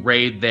go and you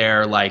raid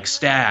their, like,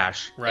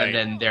 stash, and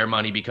then their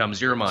money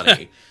becomes your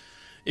money.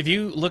 If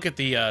you look at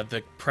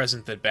the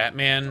present that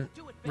Batman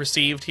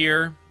received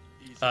here,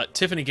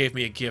 Tiffany gave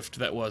me a gift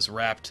that was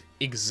wrapped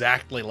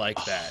exactly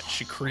like that.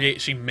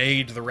 She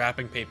made the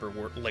wrapping paper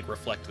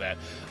reflect that.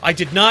 I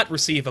did not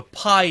receive a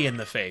pie in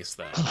the face,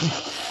 though.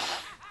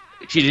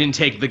 She didn't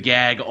take the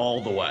gag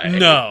all the way.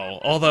 No,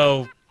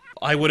 although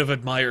I would have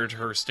admired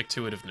her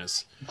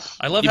stick-to-itiveness.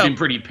 You've been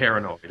pretty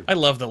paranoid. I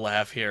love the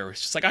laugh here. It's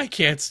just like, I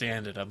can't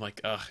stand it. I'm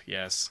like, ugh,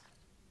 yes.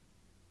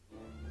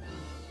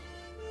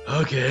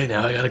 Okay,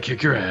 now I gotta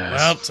kick your ass.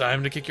 Well,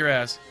 time to kick your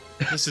ass.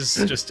 This is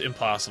just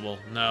impossible.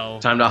 No.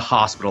 Time to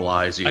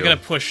hospitalize you. I gotta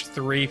push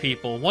 3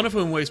 people, one of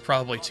whom weighs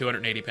probably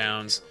 280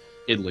 pounds.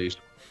 At least.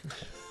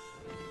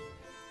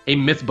 Hey,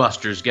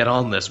 Mythbusters, get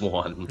on this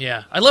one.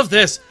 Yeah, I love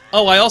this.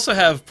 Oh, I also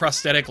have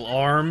prosthetic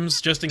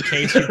arms, just in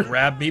case you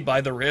grab me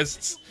by the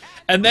wrists.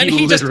 And then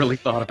he literally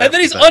thought about it. And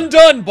then he's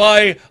undone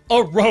by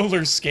a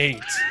roller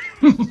skate.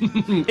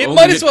 It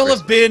might as well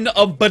have been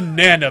a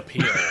banana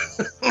peel.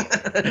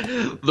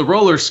 The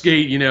roller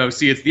skate,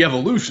 see, it's the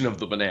evolution of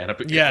the banana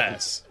peel.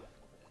 Yes.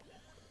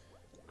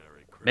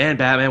 Man,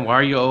 Batman, why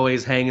are you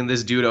always hanging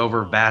this dude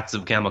over vats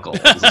of chemicals?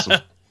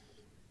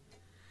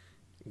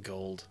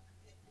 Gold.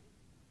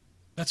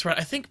 That's right.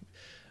 I think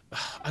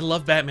I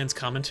love Batman's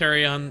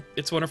commentary on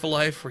It's a Wonderful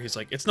Life, where he's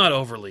like, "It's not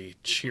overly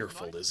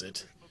cheerful, is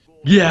it?"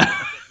 Yeah.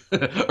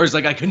 Or it's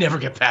like, I could never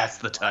get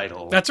past the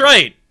title. That's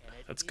right.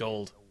 That's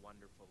gold.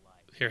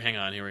 Here, hang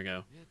on. Here we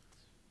go.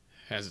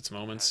 Has its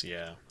moments.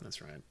 Yeah,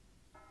 that's right.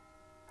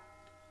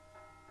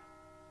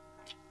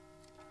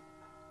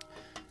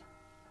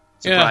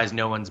 Surprised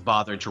no one's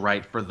bothered to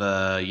write for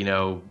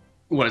the,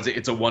 what is it?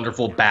 It's a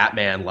Wonderful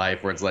Batman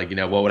Life, where it's like,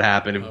 what would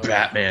happen if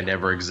Batman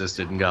never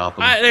existed in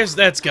Gotham?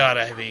 That's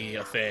gotta be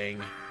a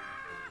thing.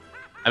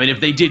 I mean,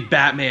 if they did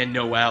Batman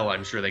Noel,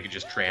 I'm sure they could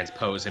just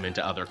transpose him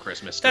into other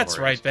Christmas stories. That's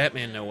right,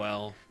 Batman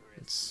Noel.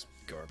 It's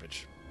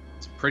garbage.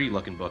 It's a pretty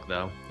looking book,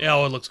 though.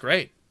 Yeah, it looks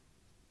great.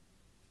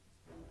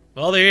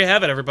 Well, there you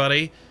have it,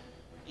 everybody.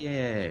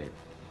 Yay.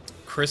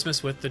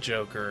 Christmas with the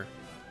Joker.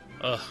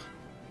 Ugh.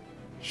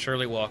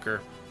 Shirley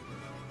Walker.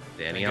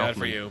 Danny Thank Elfman. God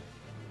for you.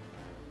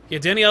 Yeah,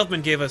 Danny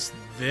Elfman gave us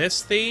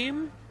this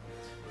theme,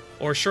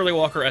 or Shirley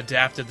Walker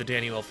adapted the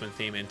Danny Elfman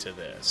theme into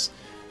this.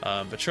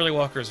 But Shirley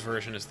Walker's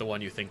version is the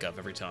one you think of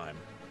every time.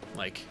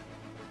 Like,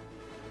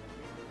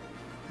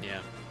 yeah.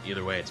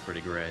 Either way, it's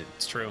pretty great.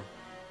 It's true.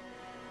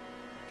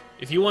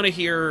 If you want to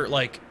hear,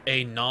 like,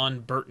 a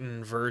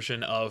non-Burton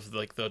version of,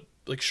 like,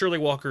 Shirley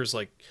Walker's,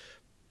 like,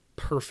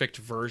 perfect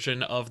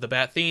version of the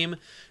Bat theme,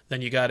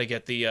 then you got to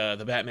get the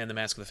Batman: The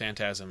Mask of the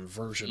Phantasm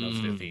version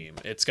of the theme.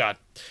 It's got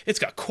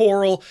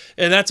choral,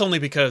 and that's only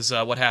because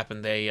what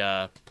happened? They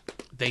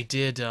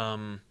did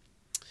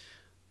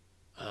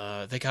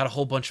they got a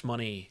whole bunch of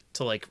money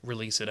to like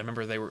release it. I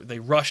remember they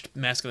rushed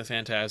Mask of the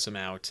Phantasm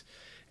out,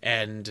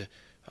 and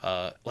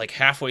like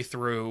halfway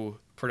through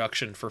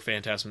production for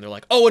Phantasm. They're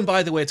like, oh, and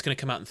by the way, it's going to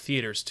come out in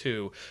theaters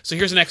too. So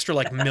here's an extra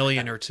like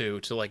million or two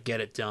to like get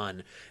it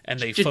done. And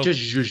they just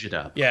zhuzh it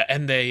up. Yeah,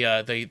 and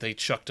they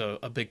chucked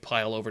a big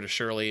pile over to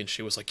Shirley, and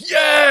she was like,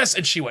 yes,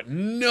 and she went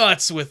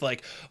nuts with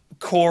like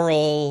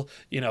choral,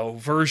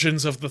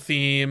 versions of the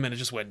theme, and it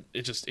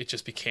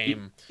just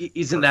became.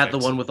 Isn't that the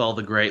one with all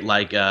the great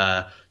like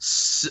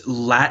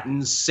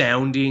Latin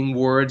sounding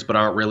words, but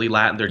aren't really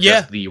Latin? They're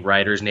just the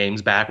writers'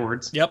 names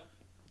backwards. Yep.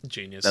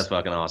 Genius. That's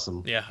fucking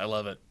awesome. Yeah, I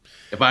love it.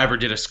 If I ever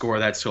did a score,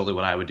 that's totally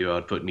what I would do. I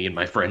would put me and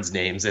my friends'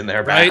 names in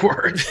there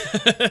backwards.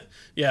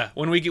 Yeah,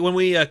 when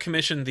we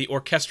commission the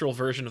orchestral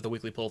version of the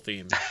Weekly Pull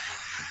theme,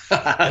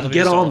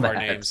 get on that.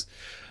 Our names.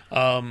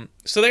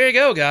 So there you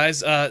go,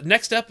 guys.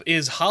 Next up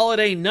is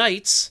Holiday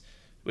Nights,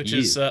 which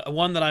is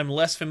one that I'm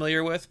less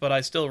familiar with, but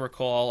I still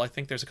recall. I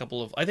think there's a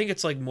couple of. I think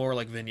it's like more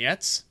like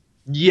vignettes.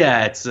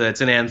 Yeah, it's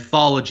an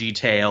anthology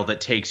tale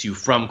that takes you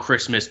from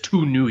Christmas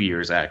to New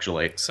Year's,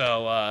 actually.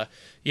 So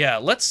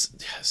let's.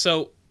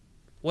 So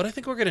what I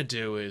think we're gonna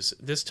do is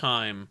this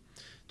time,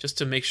 just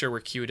to make sure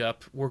we're queued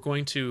up, we're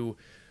going to.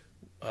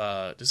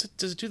 Does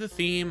it do the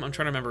theme? I'm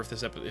trying to remember if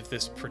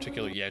this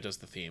particular it does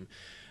the theme.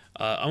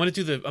 I'm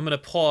gonna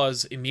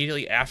pause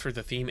immediately after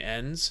the theme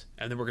ends,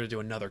 and then we're gonna do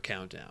another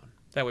countdown.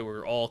 That way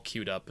we're all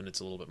queued up, and it's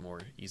a little bit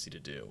more easy to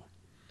do.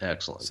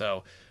 Excellent.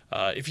 So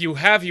if you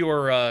have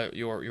your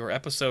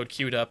episode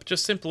queued up,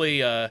 just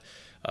simply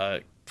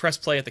press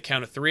play at the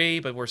count of 3,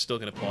 but we're still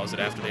gonna pause it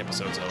after the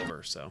episode's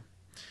over. So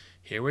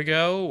here we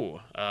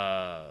go.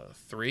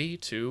 3,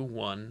 2,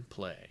 1,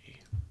 play.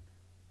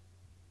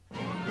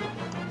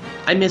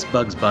 I miss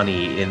Bugs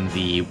Bunny in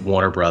the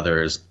Warner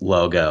Brothers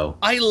logo.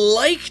 I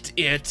liked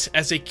it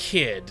as a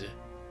kid,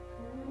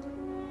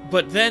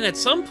 but then at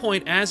some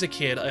point as a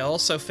kid, I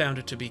also found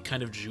it to be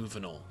kind of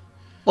juvenile.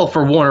 Well,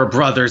 for Warner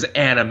Brothers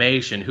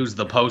Animation, who's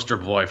the poster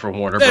boy for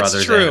Warner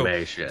Brothers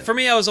Animation? For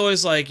me, I was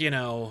always like,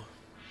 I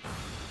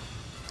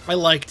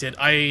liked it.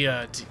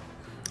 I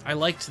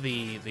liked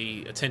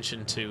the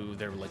attention to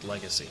their like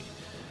legacy.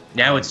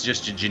 Now it's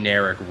just a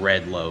generic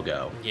red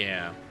logo.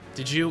 Yeah.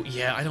 Did you?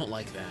 Yeah, I don't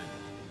like that.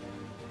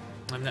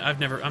 I'm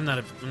not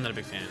a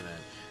big fan of that.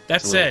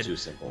 That said, too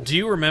simple. do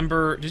you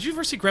remember? Did you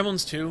ever see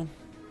Gremlins 2?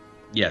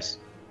 Yes.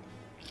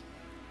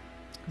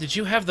 Did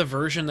you have the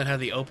version that had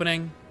the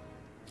opening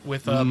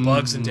with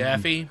Bugs and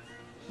Daffy?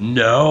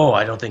 No,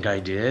 I don't think I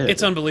did.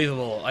 It's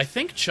unbelievable. I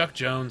think Chuck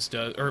Jones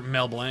does, or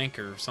Mel Blanc,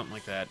 or something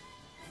like that,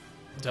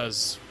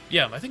 does.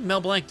 Yeah, I think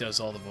Mel Blanc does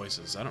all the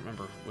voices. I don't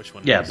remember which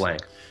one. Yeah,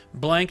 Blanc.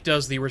 Blanc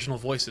does the original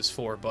voices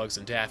for Bugs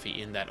and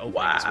Daffy in that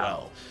opening as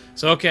well.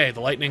 So, okay,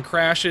 the lightning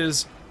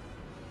crashes,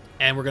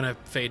 and we're going to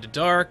fade to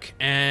dark,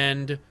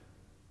 and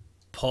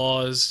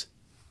pause.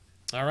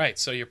 All right,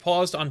 so you're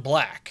paused on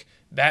black.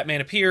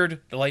 Batman appeared,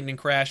 the lightning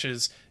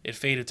crashes, it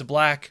faded to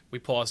black, we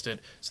paused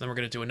it. So then we're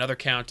going to do another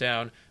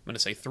countdown. I'm going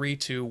to say 3,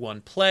 2,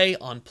 1, play.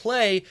 On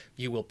play,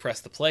 you will press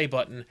the play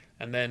button,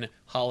 and then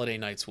Holiday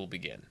Nights will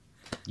begin.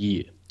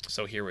 Yeah.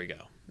 So here we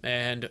go.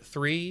 And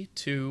 3,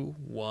 2,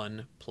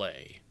 1,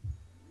 play.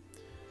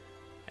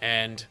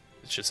 And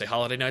it should say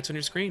Holiday Nights on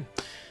your screen.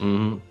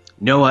 Mm-hmm.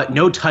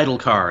 No title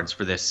cards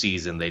for this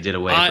season. They did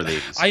away for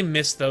these. I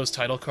missed those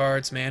title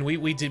cards, man.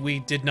 We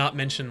did not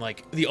mention,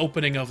 like, the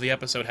opening of the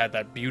episode had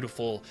that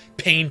beautiful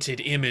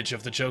painted image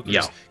of the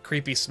Joker's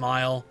creepy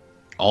smile.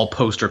 All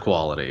poster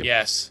quality.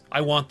 Yes.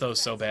 I want those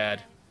so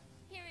bad.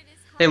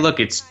 Hey, look,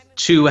 it's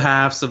 2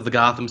 halves of the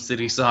Gotham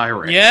City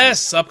Siren.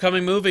 Yes,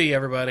 upcoming movie,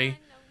 everybody.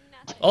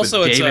 Also,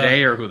 with it's David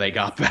Ayer, who they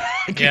got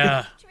back.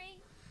 Yeah.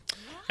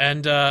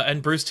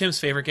 And Bruce Timm's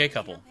favorite gay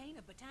couple.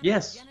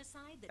 Yes.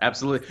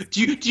 Absolutely.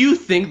 Do you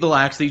think they'll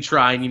actually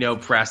try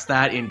and, press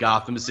that in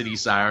Gotham City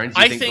Sirens?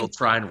 Do you think they'll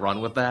try and run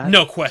with that?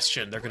 No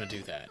question they're going to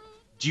do that.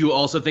 Do you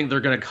also think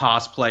they're going to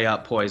cosplay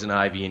up Poison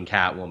Ivy and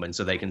Catwoman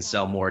so they can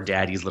sell more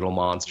Daddy's Little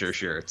Monster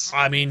shirts?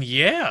 I mean,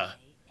 yeah.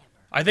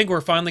 I think we're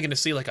finally going to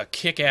see, like, a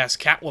kick-ass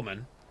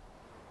Catwoman.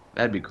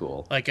 That'd be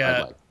cool. Like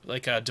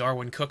a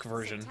Darwin Cook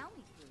version.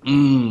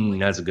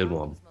 That's a good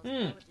one.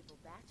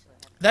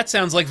 That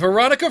sounds like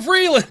Veronica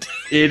Freeland.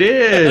 It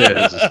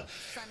is.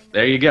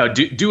 There you go.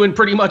 Doing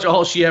pretty much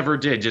all she ever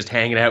did, just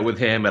hanging out with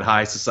him at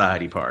high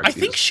society parties. I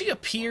think she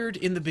appeared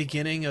in the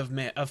beginning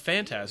of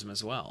Phantasm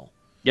as well.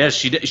 Yes,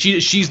 she did.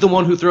 She's the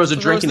one who throws a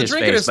drink in his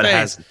face, but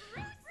has.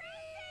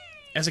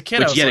 As a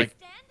kid, I was like,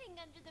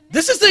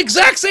 this is the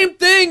exact same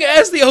thing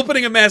as the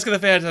opening of Mask of the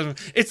Phantasm.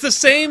 It's the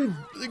same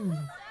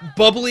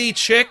bubbly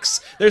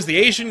chicks. There's the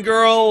Asian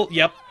girl.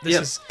 Yep, this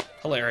is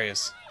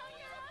hilarious.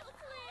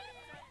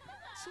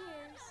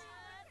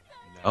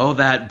 Oh,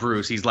 that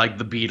Bruce. He's like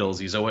the Beatles.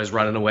 He's always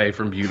running away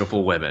from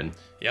beautiful women.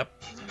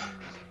 Yep.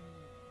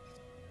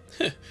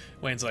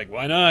 Wayne's like,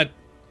 why not?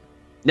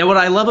 Now, what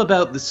I love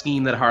about the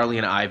scheme that Harley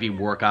and Ivy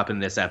work up in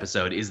this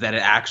episode is that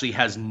it actually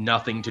has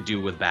nothing to do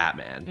with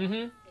Batman.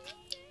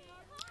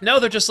 Mm-hmm.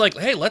 No, they're just like,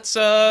 hey, let's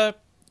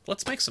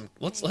make some,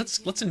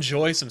 let's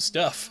enjoy some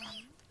stuff.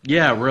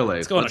 Yeah, really.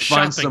 Let's go on a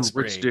find shopping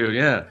some rich dude.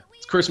 Yeah,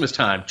 it's Christmas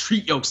time.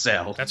 Treat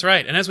yourself. That's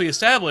right. And as we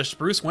established,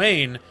 Bruce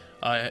Wayne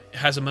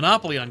has a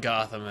monopoly on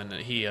Gotham,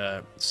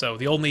 and so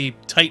the only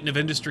titan of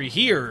industry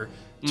here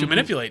to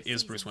manipulate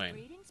is Bruce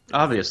Wayne.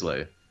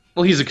 Obviously.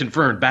 Well, he's a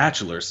confirmed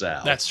bachelor,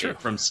 Sal. That's true.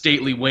 From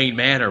stately Wayne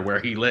Manor, where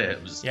he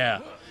lives. Yeah.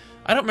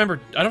 I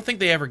don't think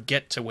they ever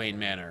get to Wayne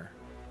Manor.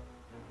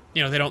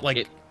 You know, they don't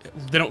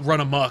they don't run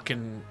amok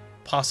and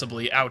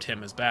possibly out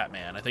him as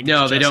Batman. I think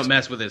No, it's they just- don't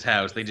mess with his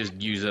house. They just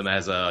use him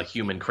as a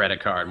human credit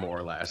card, more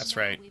or less. That's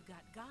right.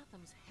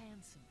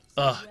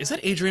 Is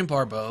that Adrienne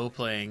Barbeau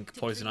playing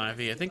Poison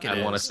Ivy? I think it is.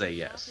 I want to say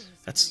yes.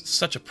 That's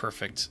such a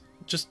perfect,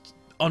 just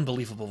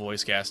unbelievable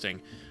voice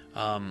casting.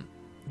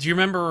 Do you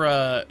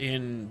remember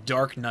in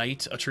Dark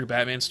Knight, A True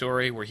Batman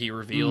Story, where he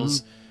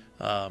reveals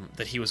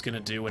that he was going to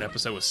do an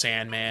episode with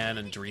Sandman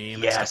and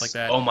Dream and stuff like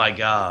that? Oh my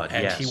God!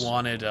 And yes. he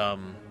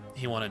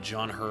wanted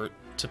John Hurt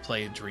to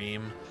play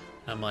Dream.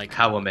 And I'm like,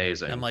 How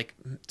amazing! I'm like,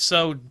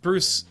 so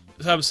Bruce.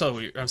 I'm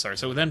sorry.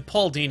 So then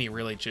Paul Dini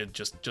really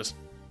just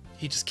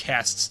he just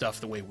casts stuff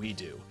the way we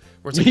do,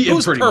 where it's like, Yeah,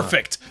 who's pretty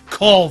perfect?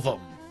 Call them.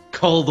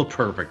 Call the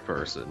perfect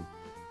person.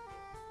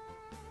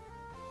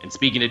 And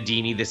speaking of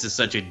Dini, this is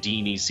such a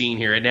Dini scene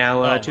here. And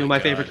now Oh two of my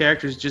my favorite God.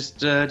 characters just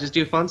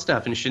do fun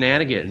stuff and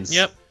shenanigans.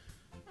 Yep.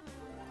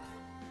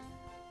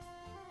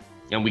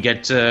 And we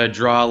get to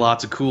draw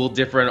lots of cool,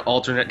 different,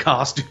 alternate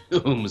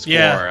costumes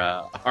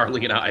Yeah. for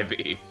Harley and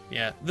Ivy.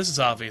 Yeah. This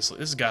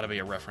has got to be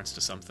a reference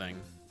to something.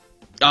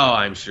 Oh,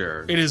 I'm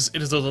sure. It is a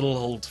little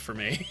old for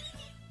me.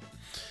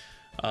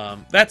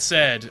 That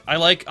said, I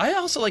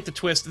also like the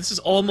twist. This is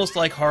almost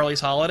like Harley's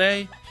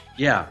Holiday.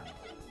 Yeah.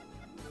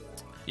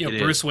 You know, It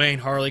Bruce is. Wayne,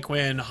 Harley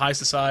Quinn, high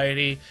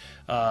society,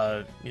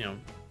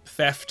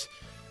 theft,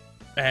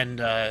 and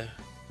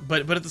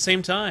but at the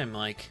same time,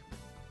 like,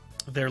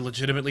 they're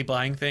legitimately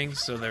buying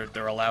things, so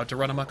they're allowed to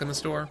run amok in the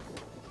store.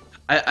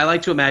 I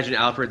like to imagine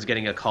Alfred's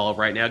getting a call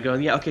right now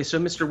going, yeah, okay, so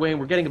Mr. Wayne,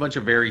 we're getting a bunch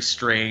of very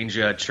strange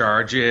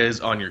charges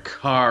on your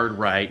card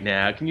right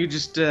now. Can you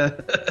just...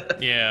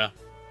 Yeah.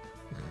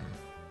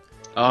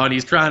 Oh, and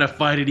he's trying to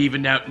fight it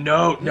even now.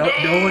 No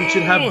one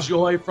should have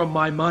joy from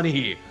my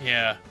money.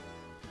 Yeah.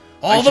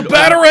 All the should-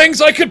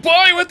 batarangs I could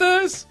buy with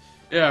this!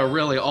 Yeah,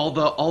 really, all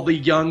the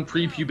young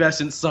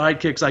prepubescent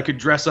sidekicks I could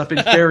dress up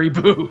in fairy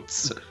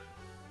boots.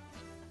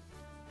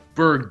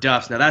 Berg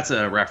Duffs. Now that's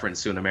a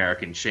reference to an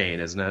American chain,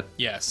 isn't it?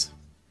 Yes.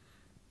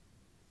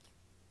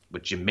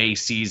 With your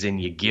Macy's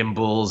and your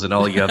Gimbals and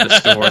all your other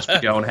stores we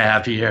don't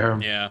have here.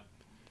 Yeah.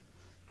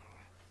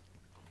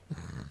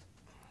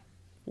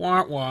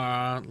 Wah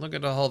wah. Look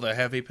at all the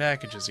heavy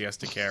packages he has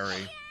to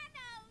carry.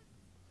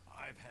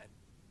 I've had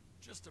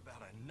just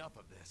about enough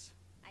of this.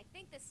 I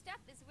think the stuff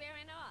is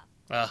wearing off.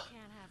 Ah,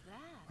 Can't have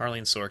that.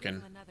 Arlene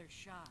Sorkin. Another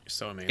shot. You're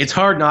so amazing. It's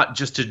hard not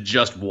just to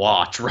just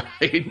watch,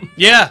 right?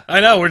 Yeah, I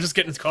know. We're just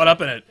getting caught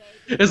up in it.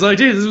 It's like,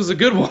 dude, this was a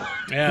good one.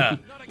 Yeah.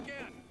 Not again.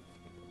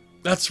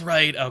 That's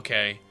right.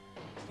 Okay.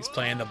 He's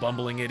playing the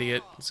bumbling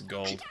idiot. It's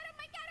gold.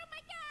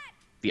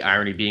 The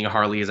irony being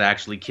Harley has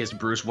actually kissed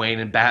Bruce Wayne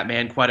and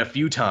Batman quite a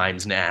few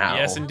times now.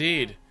 Yes,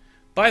 indeed.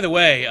 By the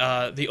way,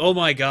 the Oh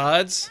My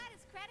Gods, Got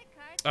his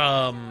credit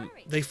card.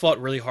 they fought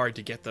really hard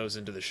to get those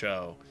into the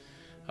show.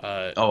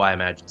 Oh, I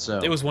imagine so.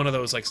 It was one of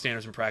those like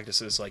standards and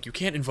practices, like you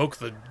can't invoke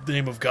the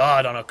name of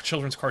God on a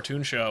children's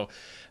cartoon show,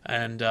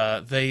 and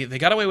they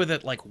got away with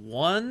it like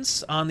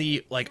once on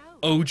the like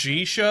OG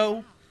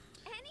show,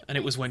 and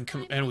it was when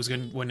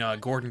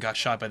Gordon got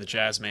shot by the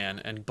Jazz Man,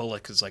 and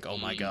Bullock is like, oh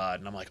my God,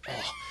 and I'm like,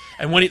 oh,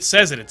 and when it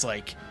says it, it's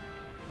like,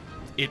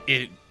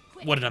 it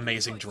what an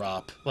amazing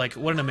drop, like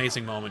what an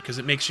amazing moment, because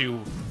it makes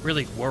you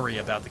really worry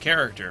about the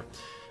character.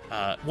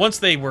 Once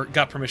they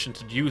got permission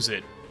to use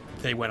it,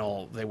 they went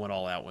all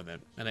out with it,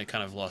 and it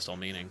kind of lost all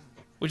meaning.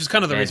 Which is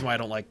kind of the reason why I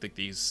don't like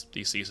these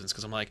seasons,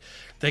 because I'm like,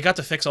 they got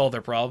to fix all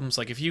their problems.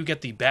 Like, if you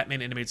get the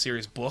Batman Animated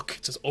Series book,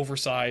 it's this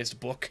oversized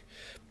book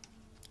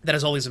that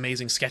has all these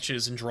amazing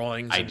sketches and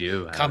drawings I and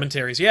do have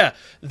commentaries. Yeah,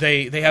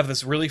 they have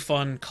this really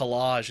fun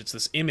collage. It's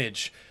this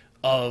image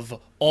of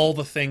all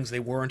the things they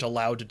weren't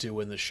allowed to do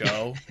in the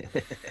show,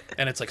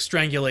 and it's like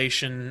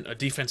strangulation,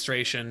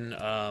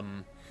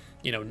 defenestration,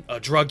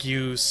 drug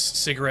use,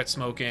 cigarette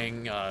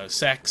smoking,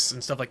 sex,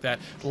 and stuff like that.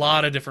 A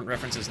lot of different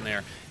references in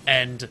there,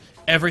 and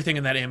everything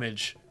in that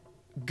image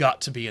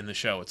got to be in the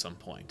show at some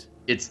point.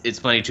 It's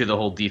funny too, the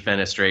whole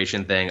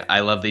defenestration thing. I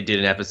love they did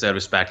an episode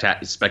of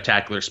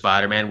Spectacular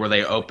Spider-Man where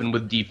they open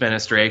with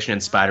defenestration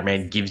and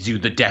Spider-Man gives you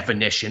the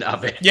definition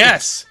of it.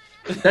 Yes,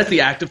 That's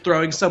the act of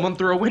throwing someone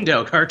through a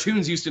window.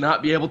 Cartoons used to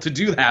not be able to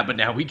do that, but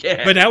now we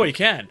can. but now we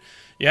can.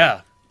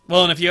 Yeah.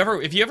 Well, and if you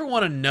ever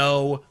want to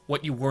know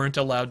what you weren't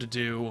allowed to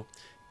do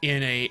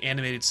in a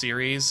animated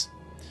series,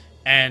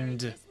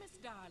 and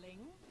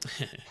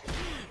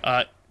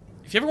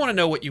if you ever want to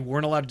know what you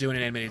weren't allowed to do in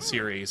an animated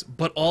series,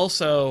 but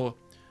also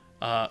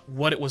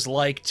what it was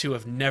like to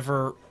have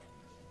never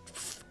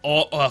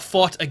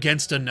fought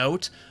against a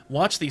note,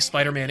 watch the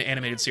Spider-Man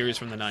animated series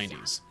from the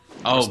 90s.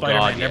 Oh, where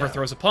Spider-Man God, never yeah.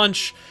 throws a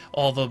punch.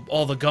 All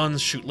the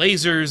guns shoot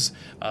lasers.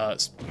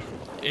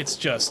 It's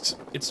just.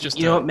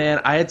 You know what, man?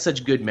 I had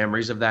such good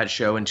memories of that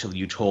show until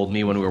you told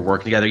me when we were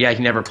working together. Yeah,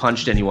 he never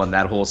punched anyone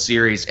that whole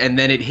series, and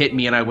then it hit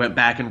me, and I went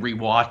back and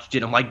rewatched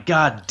it. I'm like,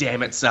 God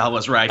damn it, Sal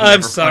was right. He I'm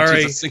never sorry.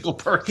 punches a single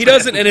person. He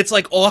doesn't, and it's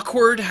like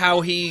awkward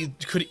how he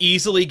could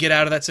easily get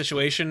out of that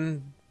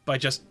situation by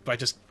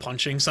just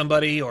punching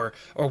somebody or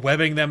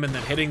webbing them and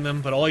then hitting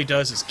them, but all he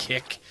does is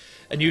kick.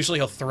 And usually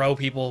he'll throw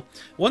people.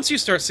 Once you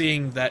start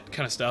seeing that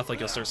kind of stuff, like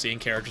you'll start seeing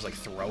characters like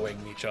throwing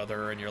each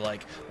other, and you're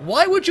like,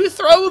 why would you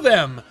throw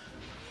them?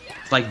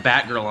 It's like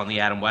Batgirl on the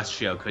Adam West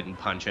show couldn't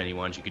punch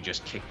anyone. She could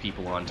just kick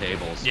people on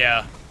tables.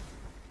 Yeah.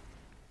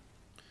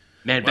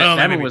 Man, Well, maybe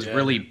Batman we was did.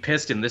 really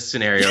pissed in this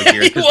scenario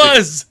here. He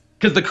was!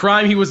 Because the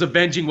crime he was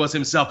avenging was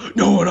himself.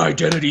 No one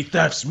identity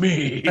thefts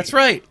me. That's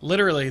right.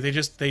 Literally, they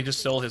just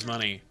stole his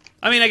money.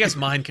 I mean, I guess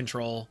mind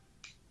control.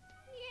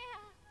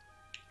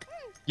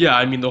 Yeah,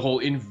 I mean the whole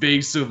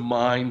invasive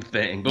mind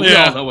thing. But we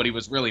Yeah. all know what he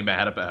was really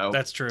mad about.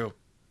 That's true.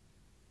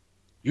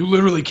 You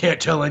literally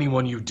can't tell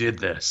anyone you did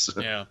this.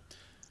 Yeah.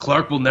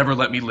 Clark will never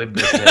let me live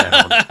this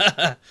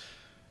down.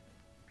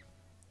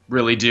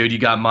 Really, dude, you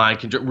got mind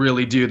control.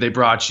 Really, dude, they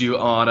brought you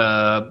on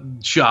a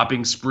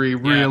shopping spree.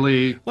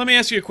 Really? Let me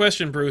ask you a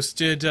question, Bruce.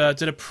 Did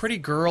a pretty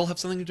girl have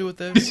something to do with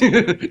this?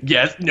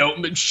 Yes.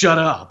 No. Shut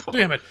up.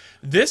 Damn it!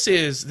 This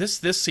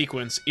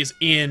sequence is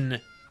in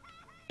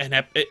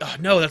an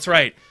no, that's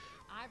right.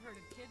 I've heard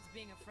of kids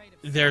being afraid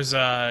of There's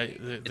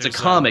It's a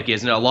comic,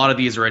 isn't it? A lot of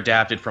these are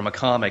adapted from a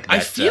comic. That, I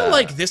feel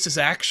like this is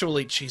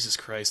actually Jesus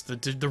Christ. The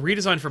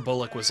redesign for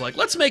Bullock was like,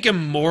 let's make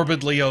him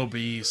morbidly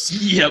obese.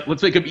 Yep.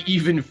 Let's make him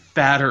even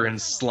fatter and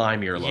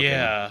slimier looking.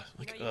 Yeah,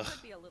 like ugh.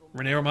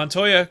 Renee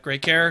Montoya,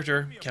 great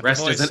character. Kept the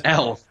Dressed as voice. an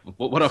elf.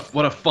 What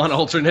a fun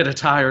alternate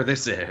attire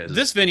this is.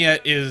 This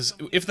vignette is,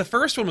 if the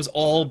first one was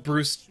all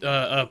Bruce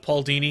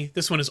Paul Dini,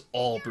 this one is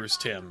all Bruce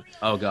Timm.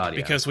 Oh God, yeah.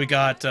 Because we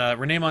got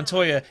Renee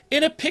Montoya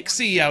in a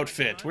pixie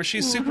outfit where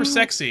she's super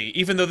sexy,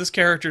 even though this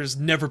character's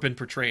never been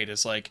portrayed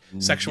as like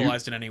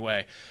sexualized in any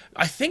way.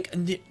 I think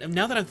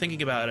now that I'm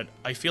thinking about it,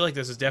 I feel like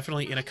this is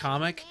definitely in a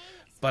comic.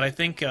 But I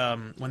think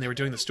when they were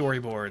doing the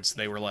storyboards,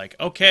 they were like,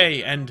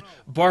 okay, and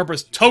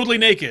Barbara's totally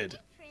naked.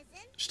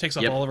 She takes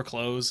off all of her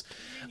clothes.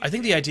 I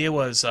think the idea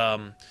was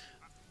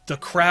the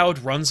crowd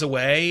runs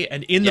away,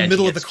 and in the Yeah,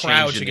 middle she of the gets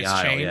crowd, changed she in the gets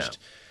aisle, changed.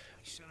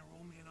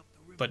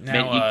 But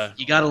Man, now,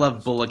 you gotta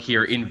love Bullock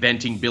here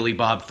inventing Billy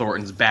Bob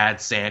Thornton's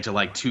Bad Santa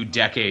like 2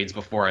 decades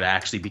before it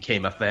actually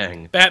became a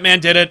thing.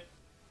 Batman did it.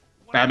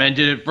 Batman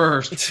did it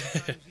first.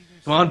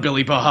 Come on,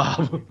 Billy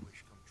Bob.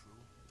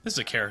 This is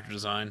a character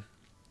design.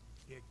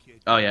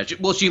 Oh yeah,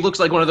 she looks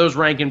like one of those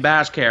Rankin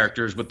Bass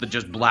characters with the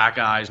just black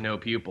eyes, no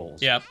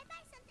pupils. Yep.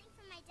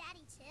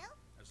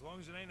 As long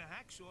as it ain't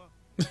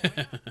a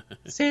hacksaw.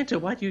 Santa,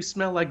 why do you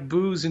smell like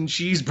booze and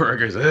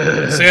cheeseburgers?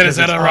 Ugh, Santa's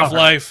had a it's rough hard.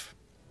 life.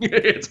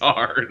 It's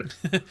hard.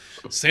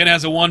 Santa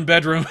has a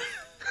 1-bedroom.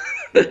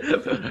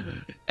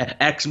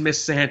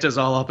 Ex-Miss Santa's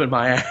all up in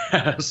my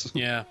ass.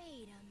 Yeah.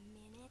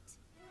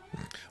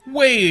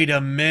 Wait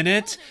a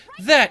minute.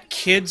 That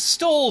kid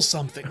stole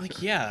something.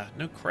 Like, yeah,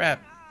 no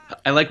crap.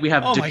 I like we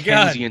have Oh my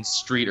God. Dickensian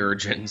street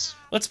urchins.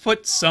 Let's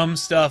put some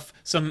stuff,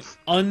 some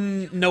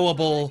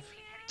unknowable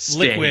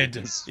liquid.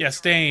 Stains. Yeah,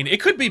 stain.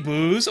 It could be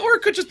booze, or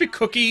it could just be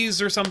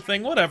cookies or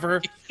something,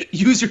 whatever.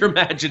 Use your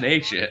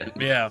imagination.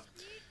 Yeah.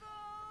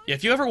 Yeah,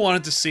 if you ever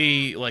wanted to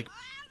see, like,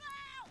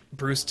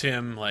 Bruce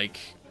Timm, like,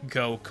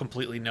 go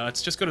completely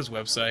nuts, just go to his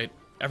website.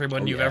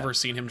 Everyone you've yeah. ever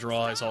seen him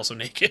draw is also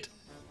naked.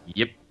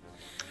 Yep.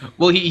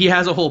 Well, he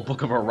has a whole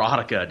book of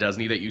erotica, doesn't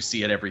he, that you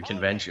see at every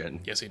convention.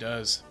 Yes, he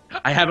does.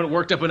 I haven't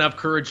worked up enough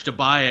courage to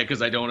buy it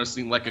because I don't want to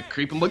seem like a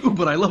creep. I'm like, ooh,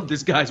 but I love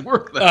this guy's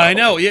work, though. I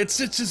know. Yeah, it's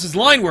just his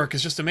line work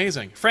is just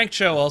amazing. Frank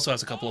Cho also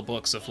has a couple of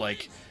books of,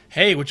 like,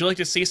 hey, would you like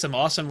to see some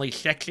awesomely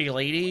sexy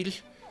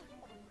ladies?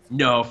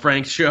 No,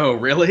 Frank Cho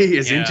really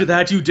is Yeah. into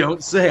that? You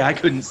don't say. I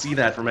couldn't see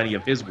that from any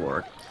of his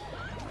work.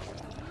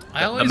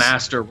 The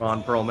master,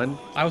 Ron Perlman.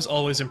 I was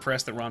always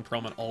impressed that Ron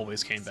Perlman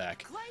always came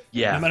back.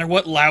 Yeah. No matter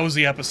what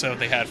lousy episode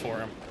they had for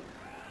him.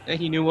 And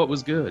he knew what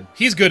was good.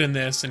 He's good in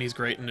this, and he's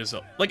great in his...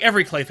 Like,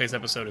 every Clayface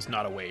episode is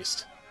not a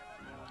waste.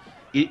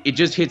 It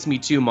just hits me,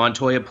 too.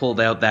 Montoya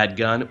pulled out that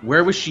gun.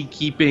 Where was she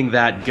keeping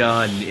that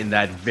gun in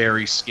that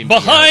very skimpy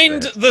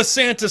Behind outfit? the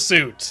Santa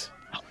suit!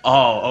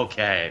 Oh,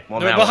 okay. Well,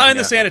 No, now behind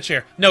I the Santa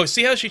chair. No,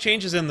 see how she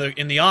changes in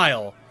the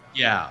aisle?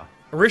 Yeah.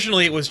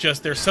 Originally, it was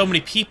just there's so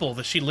many people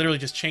that she literally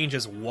just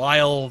changes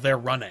while they're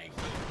running.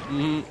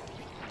 Mhm.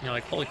 You're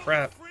like, holy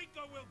crap.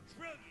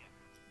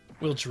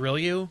 Will drill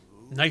you?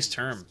 Nice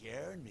term.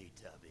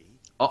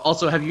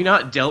 Also, have you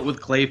not dealt with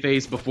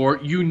Clayface before?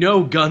 You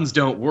know guns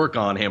don't work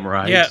on him,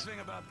 right? Yeah. Thing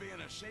about being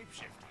a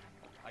shapeshifter,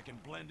 I can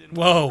blend in with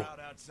Whoa. the crowd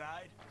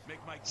outside, make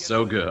my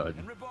So getaway, good.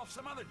 and rip off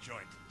some other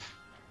joint.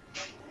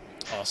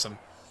 Awesome.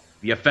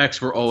 The effects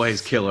were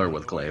always killer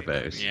with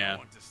Clayface. Yeah.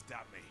 Want to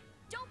stop me.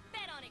 Don't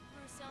bet on it,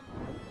 gruesome.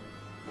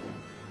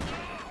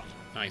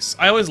 Nice.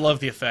 I always love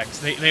the effects.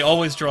 They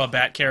always draw a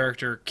Bat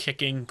character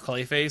kicking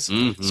Clayface,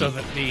 Mhm. so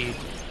that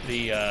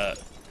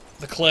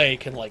the clay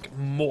can like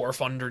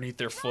morph underneath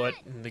their foot,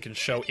 and they can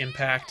show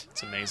impact.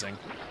 It's amazing.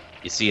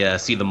 You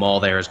see the mall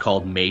there is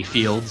called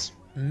Mayfields.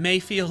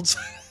 Mayfields.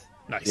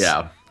 Nice.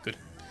 Yeah.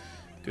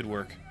 Good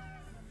work.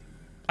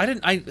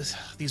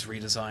 These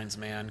redesigns,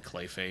 man.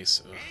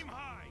 Clayface. Ugh.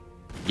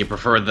 You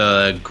prefer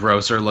the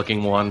grosser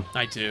looking one?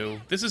 I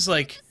do. This is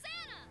like,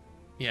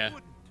 yeah.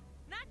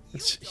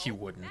 He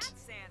wouldn't.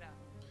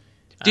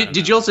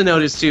 Did you also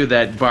notice too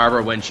that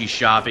Barbara, when she's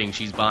shopping,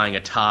 she's buying a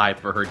tie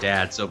for her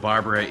dad? So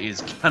Barbara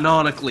is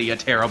canonically a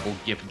terrible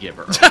gift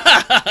giver.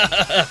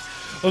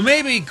 Well,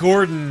 maybe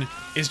Gordon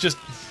is just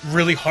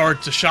really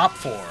hard to shop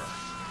for.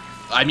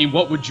 I mean,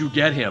 what would you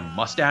get him?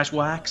 Mustache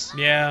wax?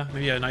 Yeah,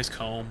 maybe a nice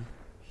comb.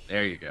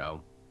 There you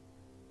go.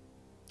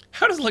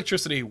 How does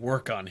electricity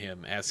work on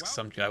him? Asks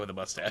some guy with a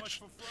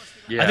mustache.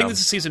 Yeah. I think this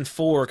is season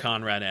 4,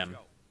 Conrad M.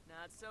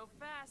 Not so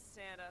fast,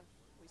 Santa.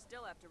 We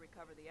still have to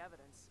recover the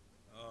evidence.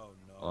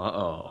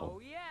 Uh-oh.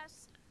 Oh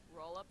yes.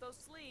 Roll up those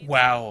sleeves.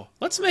 Wow.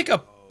 Let's make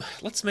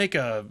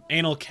a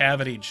anal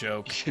cavity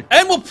joke.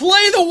 And we'll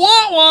play the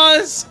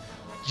Wah-Wahs!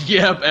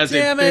 Yep, as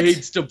Damn it it.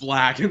 fades to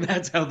black, and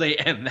that's how they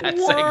end that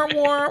Wah, segment.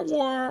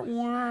 wah,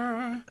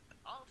 wah,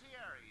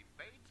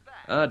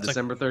 wah.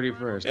 December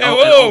 31st. Hey, Oh,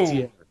 whoa! and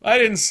Altieri. I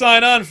didn't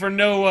sign on for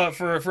no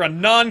for a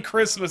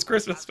non-Christmas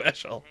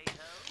special.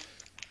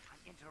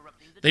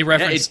 They Yeah,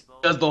 reference it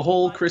does the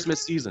whole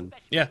Christmas season.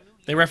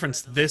 they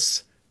reference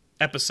this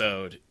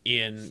episode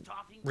in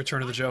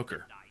Return of the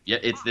Joker. Yeah,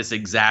 it's this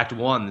exact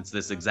one. It's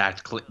this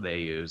exact clip they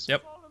use.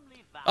 Yep.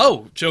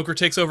 Oh, Joker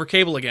takes over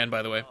Cable again,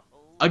 by the way.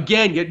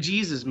 Again, yeah,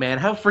 Jesus, man,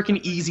 how freaking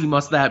easy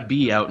must that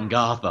be out in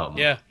Gotham?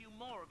 Yeah.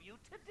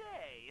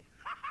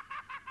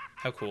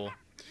 How cool.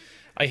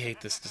 I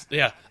hate this.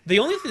 Yeah. The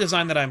only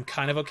design that I'm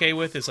kind of okay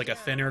with is like a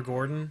thinner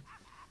Gordon.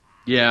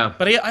 Yeah.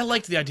 But I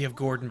liked the idea of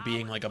Gordon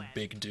being like a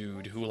big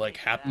dude who like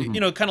kind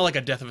of like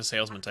a Death of a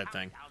Salesman type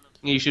thing.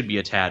 He should be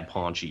a tad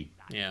paunchy.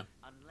 Yeah.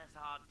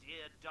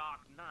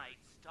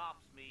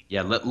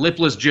 Yeah,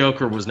 Lipless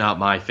Joker was not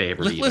my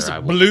favorite Lipless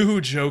either.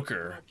 Blue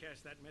Joker.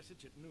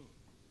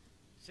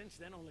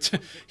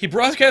 He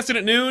broadcasted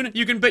at noon.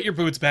 You can bet your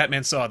boots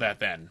Batman saw that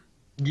then.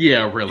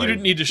 Yeah, really. You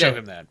didn't need to show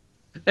him that.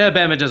 Yeah,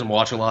 Batman doesn't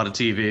watch a lot of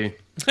TV.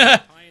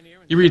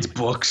 He reads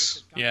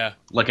books Yeah.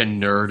 like a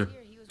nerd.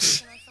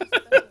 If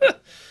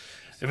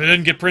it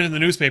didn't get printed in the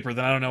newspaper,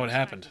 then I don't know what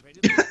happened.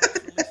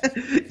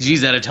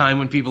 Geez, at a time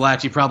when people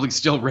actually probably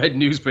still read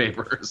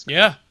newspapers.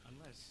 Yeah.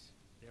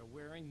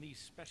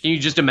 Can you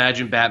just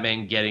imagine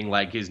Batman getting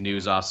like his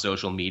news off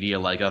social media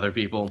like other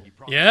people?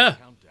 Yeah.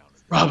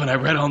 Robin, I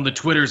read on the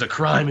Twitters a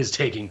crime is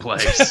taking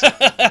place.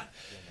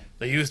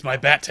 They used my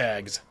bat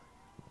tags.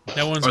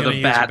 No one's Or going to the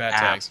use your Bat bat app.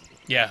 tags.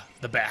 Yeah,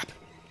 the BAP.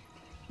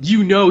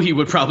 You know he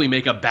would probably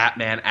make a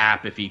Batman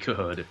app if he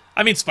could.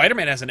 I mean,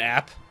 Spider-Man has an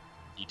app.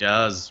 He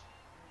does.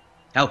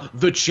 Hell,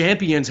 the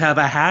Champions have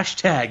a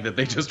hashtag that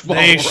they just follow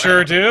They around,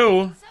 sure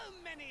do.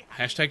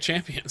 Hashtag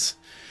champions.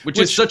 which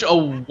is such a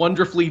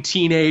wonderfully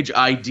teenage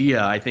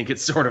idea. I think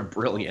it's sort of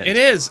brilliant. It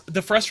is.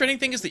 The frustrating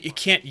thing is that you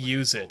can't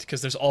use it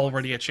because there's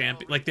already a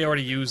champion. Like, they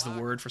already use the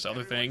word for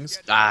other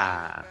things.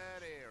 Ah.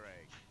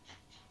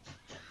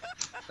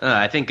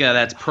 I think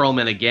that's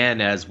Perlman again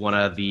as one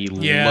of the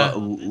Yeah.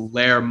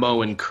 Lair,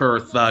 Moe, and Kerr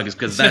thugs,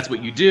 because that's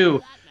what you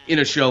do in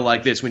a show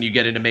like this. When you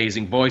get an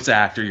amazing voice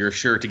actor, you're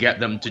sure to get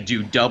them to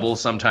do double,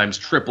 sometimes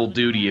triple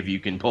duty if you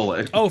can pull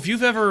it. Oh, if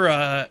you've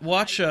ever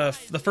watched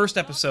the first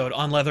episode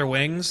on Leather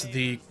Wings,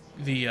 the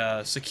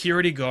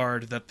security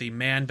guard that the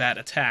Man-Bat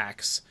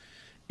attacks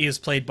is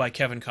played by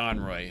Kevin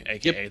Conroy,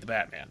 a.k.a. the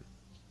Batman.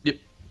 Yep.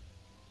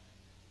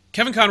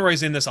 Kevin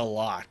Conroy's in this a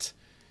lot.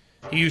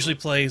 He usually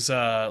plays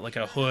like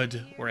a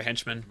hood or a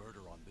henchman.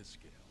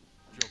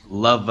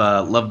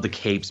 Love the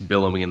capes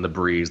billowing in the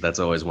breeze. That's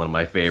always one of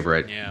my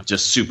favorite,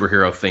 just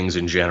superhero things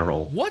in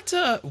general. What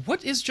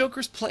is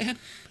Joker's plan?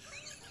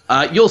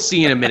 You'll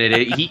see in a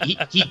minute.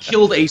 He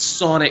killed a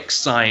sonic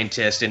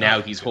scientist, and now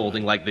he's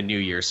holding like the New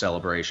Year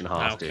celebration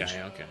hostage.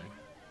 Okay.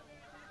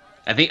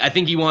 I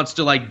think he wants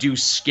to like do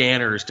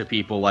scanners to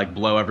people, like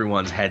blow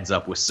everyone's heads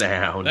up with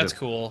sound. That's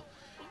cool.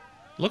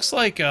 Looks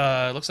like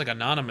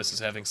Anonymous is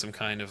having some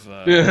kind of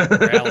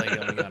rally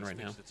going on right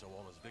now.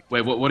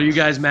 Wait, what are you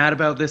guys mad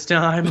about this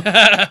time?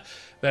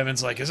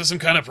 Batman's like, is this some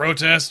kind of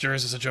protest or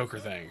is this a Joker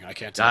thing? I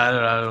can't tell. I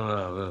don't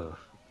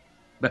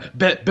know.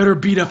 Better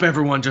beat up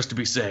everyone just to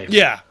be safe.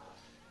 Yeah.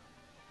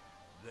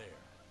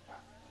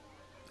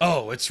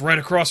 Oh, it's right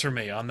across from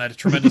me on that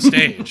tremendous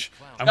stage.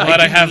 I'm glad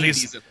I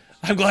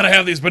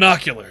have these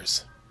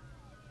binoculars.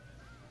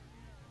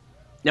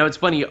 Now, it's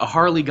funny,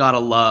 Harley got a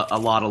lot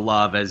of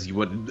love, as you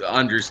would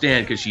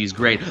understand, because she's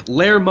great.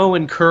 Lair, Moe,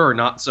 and Kerr,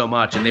 not so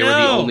much, and they were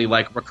the only,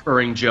 like,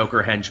 recurring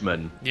Joker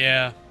henchmen.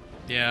 Yeah.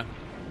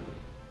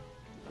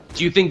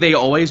 Do you think they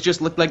always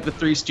just looked like the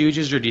Three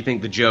Stooges, or do you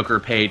think the Joker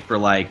paid for,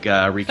 like,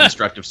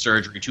 reconstructive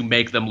surgery to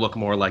make them look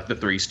more like the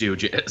Three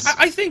Stooges?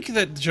 I think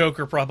that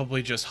Joker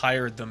probably just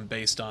hired them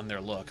based on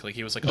their look. Like,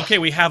 he was like, okay,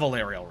 we have a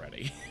Larry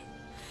already.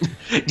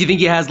 Do you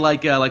think he has,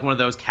 like one of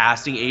those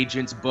casting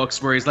agents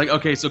books where he's like,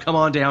 okay, so come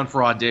on down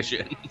for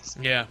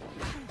auditions? Yeah.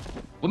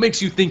 What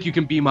makes you think you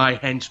can be my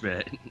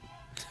henchman?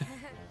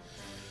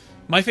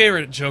 My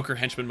favorite Joker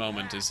henchman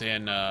moment is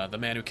in The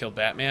Man Who Killed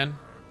Batman.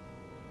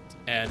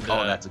 And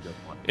Oh, that's a good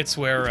one. it's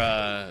where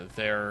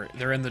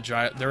they're in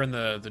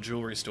the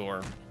jewelry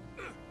store.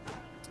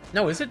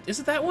 No, is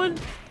it that one?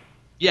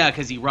 Yeah,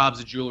 because he robs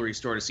a jewelry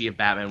store to see if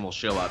Batman will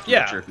show up. Yeah.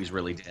 Not sure if he's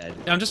really dead.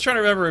 I'm just trying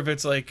to remember if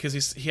it's like because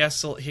he has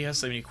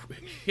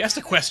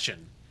to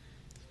question,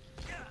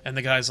 and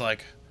the guy's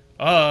like,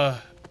 yeah,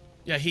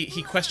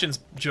 he questions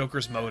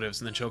Joker's motives,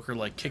 and then Joker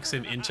like kicks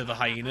him into the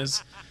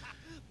hyenas,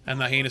 and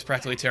the hyenas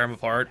practically tear him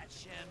apart.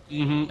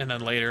 Mm-hmm. And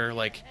then later,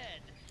 like,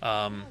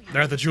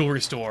 they're at the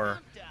jewelry store,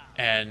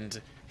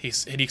 and he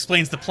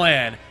explains the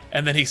plan,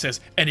 and then he says,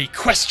 "Any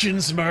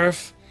questions,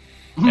 Murph?"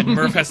 And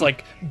Murph has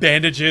like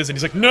bandages, and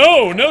he's like,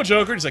 "No, no,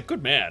 Joker." And he's like,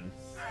 "Good man."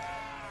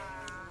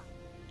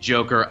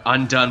 Joker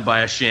undone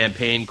by a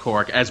champagne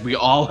cork, as we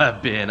all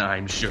have been,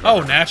 I'm sure.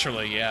 Oh,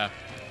 naturally, yeah.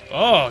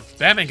 Oh,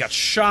 Batman got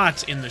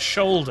shot in the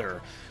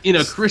shoulder. In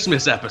a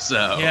Christmas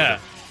episode. Yeah.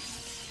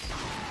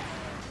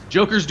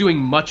 Joker's doing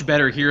much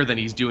better here than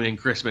he's doing in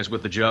Christmas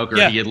with the Joker.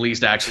 Yeah. He at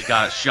least actually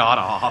got a shot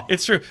off.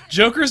 It's true.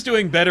 Joker's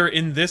doing better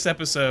in this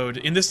episode,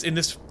 in this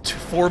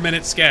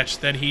 4-minute sketch,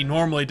 than he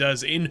normally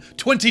does in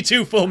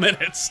 22 full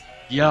minutes.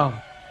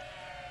 Yeah.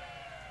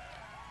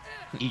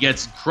 He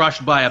gets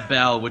crushed by a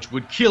bell, which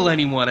would kill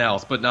anyone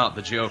else, but not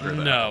the Joker,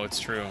 though. No, it's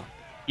true.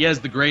 He has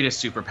the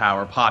greatest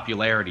superpower,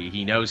 popularity.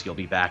 He knows he'll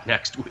be back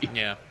next week.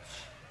 Yeah.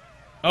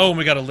 Oh, and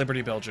we got a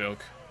Liberty Bell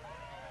joke.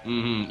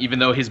 Even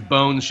though his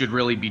bones should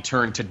really be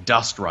turned to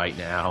dust right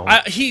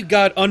now. He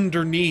got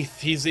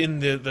underneath. He's in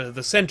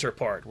the center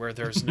part where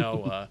there's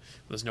no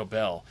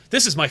bell.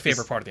 This is my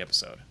favorite part of the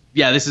episode.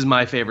 Yeah, this is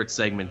my favorite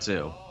segment,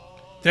 too.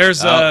 There's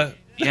The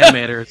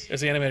animators.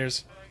 there's the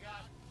animators.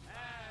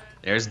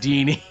 There's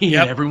Deanie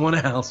Yep. and everyone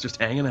else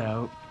just hanging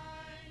out.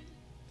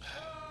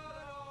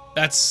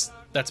 That's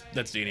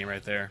Deanie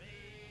right there.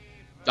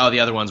 Oh,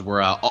 the other ones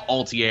were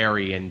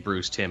Altieri and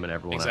Bruce Timm and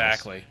everyone else.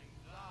 Exactly.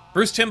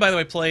 Bruce Timm, by the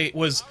way,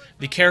 was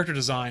the character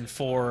design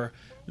for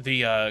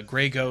the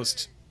Grey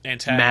Ghost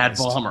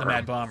antagonist, Mad Bomber. the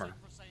Mad Bomber.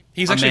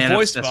 He's A actually man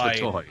voiced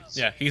obsessed with by toys.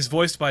 he's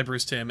voiced by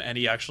Bruce Timm, and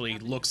he actually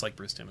looks like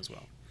Bruce Timm as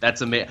well. That's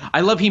amazing.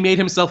 I love he made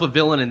himself a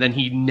villain and then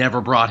he never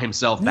brought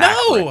himself back.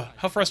 No,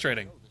 how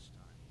frustrating.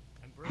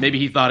 Maybe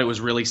he thought it was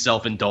really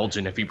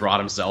self-indulgent if he brought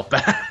himself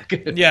back.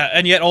 Yeah,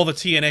 and yet all the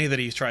TNA that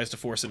he tries to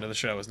force into the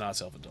show is not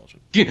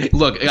self-indulgent.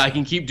 Look, I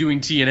can keep doing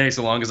TNA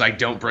so long as I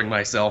don't bring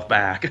myself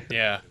back.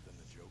 Yeah.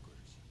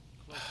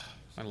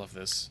 I love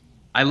this.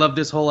 I love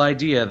this whole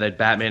idea that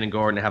Batman and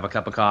Gordon have a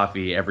cup of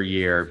coffee every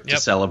year to Yep.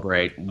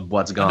 celebrate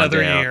what's gone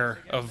Another down. year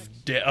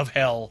of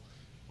hell.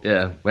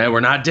 Yeah, well,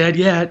 we're not dead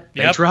yet.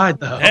 They Yep. tried,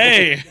 though.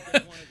 Hey!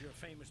 One of your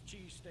famous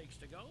cheesesteaks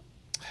to go.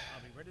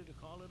 I'll be ready to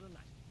call it a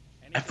night.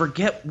 I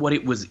forget what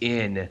it was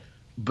in,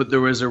 but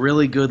there was a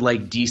really good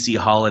like DC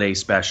holiday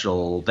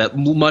special that,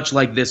 much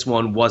like this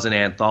one, was an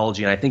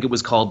anthology, and I think it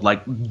was called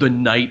like The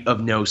Night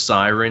of No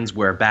Sirens,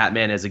 where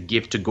Batman, as a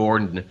gift to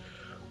Gordon,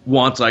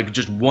 wants like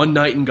just one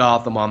night in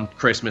Gotham on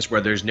Christmas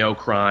where there's no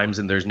crimes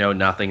and there's no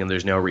nothing and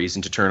there's no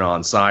reason to turn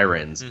on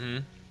sirens.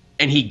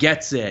 And he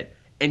gets it.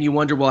 And you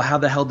wonder, well, how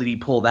the hell did he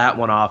pull that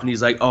one off? And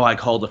he's like, oh, I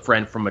called a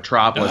friend from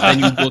Metropolis. Then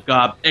you look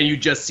up and you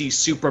just see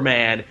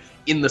Superman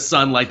in the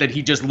sunlight that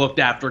he just looked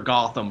after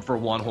Gotham for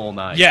one whole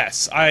night.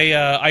 Yes,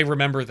 I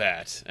remember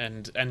that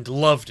and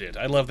loved it.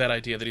 I love that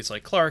idea that he's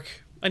like, Clark,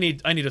 I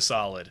need a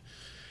solid.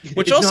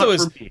 Which It's also not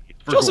is for me,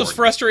 it's for which also is Gordon.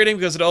 frustrating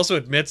because it also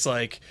admits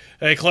like,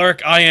 hey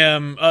Clark, I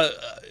am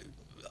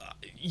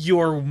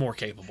you're more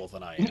capable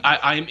than I am.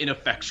 I am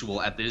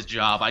ineffectual at this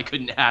job. I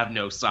couldn't have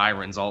no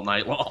sirens all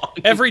night long.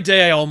 Every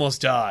day I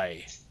almost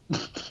die.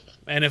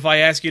 And if I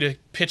ask you to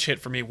pitch hit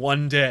for me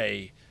one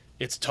day,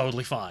 it's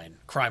totally fine.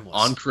 Crimeless.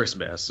 On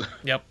Christmas.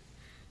 Yep.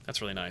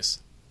 That's really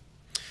nice.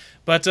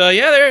 But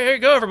yeah, there you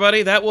go,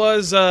 everybody. That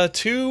was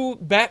 2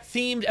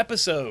 Bat-themed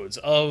episodes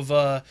of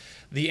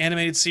the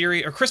animated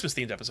series, or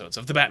Christmas-themed episodes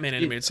of the Batman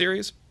animated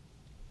series.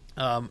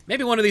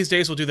 Maybe one of these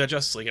days we'll do that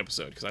Justice League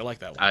episode, because I like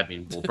that one. I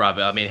mean, we'll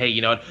probably. I mean, hey,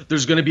 you know what?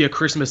 There's going to be a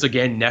Christmas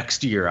again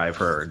next year, I've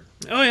heard.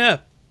 Oh, yeah.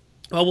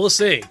 Well, we'll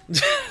see.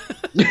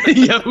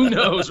 Yeah, who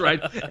knows, right?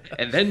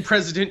 And then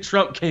President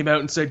Trump came out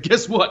and said,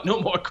 guess what?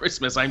 No more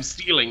Christmas. I'm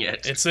stealing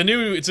it. It's a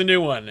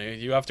new one.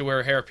 You have to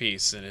wear a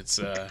hairpiece, and it's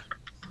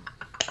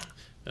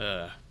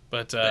I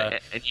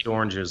need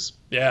oranges.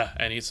 yeah,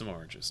 I need some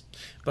oranges.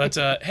 But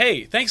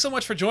hey, thanks so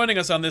much for joining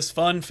us on this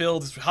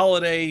fun-filled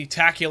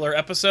holiday-tacular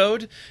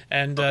episode.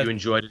 And You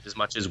enjoyed it as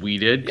much as we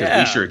did? Because yeah.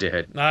 we sure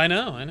did. I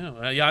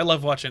know. Yeah, I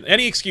love watching.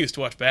 Any excuse to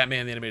watch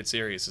Batman the Animated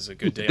Series is a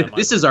good day on my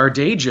This is our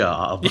day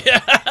job.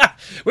 Yeah,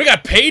 we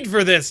got paid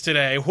for this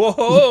today.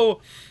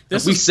 Whoa! We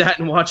sat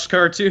and watched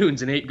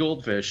cartoons and ate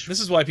goldfish.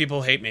 This is why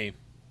people hate me.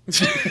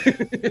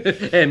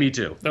 And me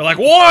too. They're like,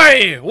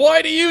 why?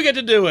 Why do you get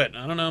to do it?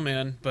 I don't know,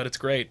 man, but it's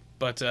great.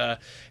 But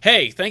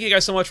hey, thank you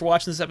guys so much for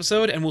watching this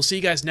episode, and we'll see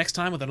you guys next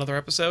time with another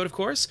episode, of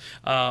course.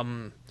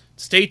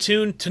 Stay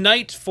tuned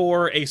tonight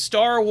for a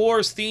Star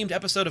Wars-themed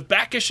episode of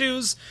Back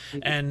Issues,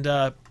 and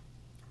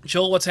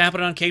Joel, what's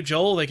happening on Cape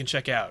Joel, they can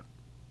check out.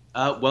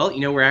 Well,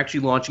 we're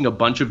actually launching a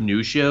bunch of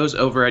new shows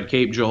over at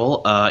Cape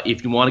Joel.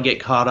 If you want to get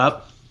caught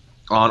up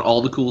on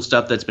all the cool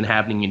stuff that's been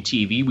happening in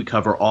TV, we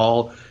cover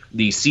all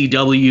the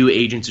CW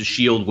Agents of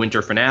S.H.I.E.L.D.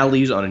 winter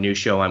finales on a new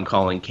show I'm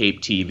calling Cape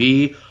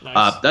TV.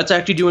 Nice. That's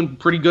actually doing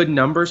pretty good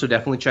numbers, so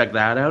definitely check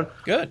that out.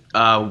 Good.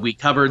 We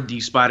covered the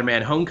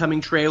Spider-Man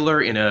Homecoming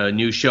trailer in a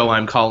new show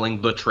I'm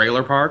calling The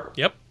Trailer Park.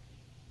 Yep.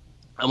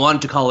 I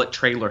wanted to call it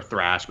Trailer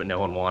Thrash, but no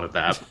one wanted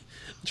that.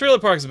 Trailer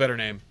Park's a better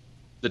name.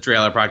 The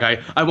Trailer Park.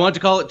 I wanted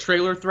to call it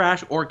Trailer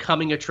Thrash or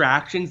Coming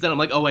Attractions. Then I'm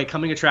like, oh wait,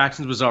 Coming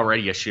Attractions was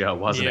already a show,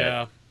 wasn't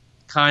it?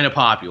 Kind of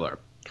popular.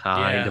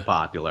 Kind of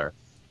popular.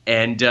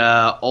 And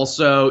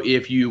also,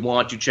 if you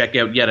want to check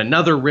out yet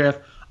another riff,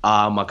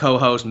 my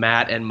co-host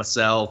Matt and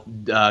myself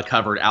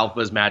covered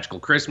Alpha's Magical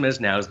Christmas.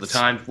 Now's the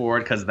time for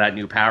it because of that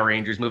new Power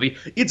Rangers movie.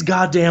 It's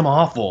goddamn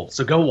awful,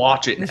 so go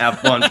watch it and have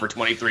fun for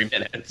 23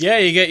 minutes. Yeah,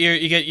 you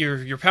get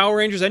your Power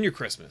Rangers and your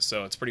Christmas,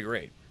 so it's pretty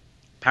great.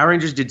 Power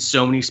Rangers did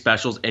so many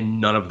specials, and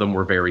none of them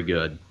were very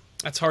good.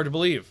 That's hard to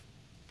believe.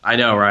 I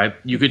know, right?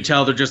 You could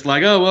tell they're just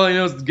like, oh well,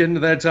 it's getting to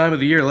that time of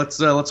the year.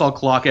 Let's all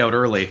clock out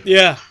early.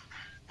 Yeah.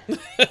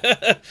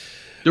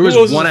 There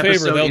was one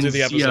episode They'll in do the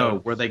CO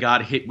episode. where they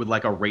got hit with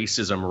like a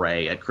racism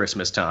ray at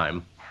Christmas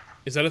time.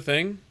 Is that a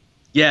thing?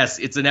 Yes,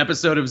 it's an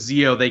episode of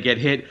Zeo. They get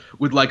hit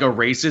with like a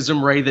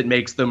racism ray that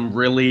makes them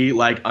really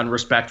like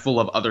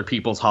unrespectful of other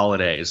people's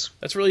holidays.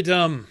 That's really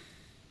dumb.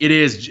 It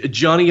is.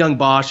 Johnny Young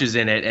Bosch is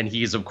in it, and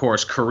he's of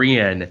course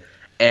Korean.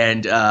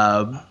 And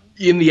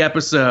in the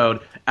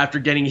episode, after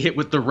getting hit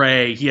with the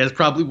ray, he has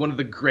probably one of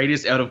the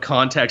greatest out of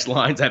context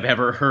lines I've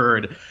ever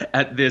heard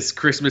at this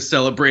Christmas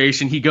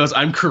celebration. He goes,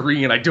 "I'm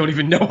Korean. I don't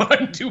even know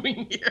what I'm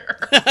doing here,"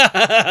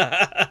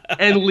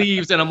 and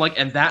leaves. And I'm like,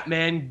 and that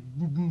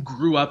man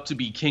grew up to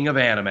be king of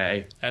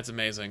anime. That's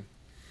amazing.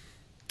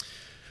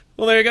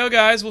 Well, there you go,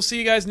 guys. We'll see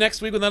you guys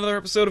next week with another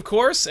episode, of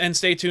course, and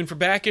stay tuned for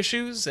back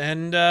issues,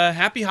 and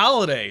happy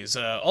holidays.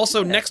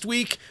 Also, next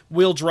week,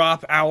 we'll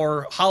drop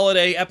our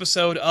holiday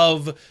episode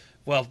of,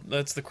 well,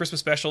 that's the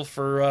Christmas special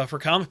for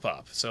Comic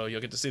Pop. So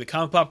you'll get to see the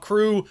Comic Pop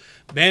crew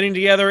banding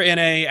together in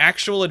a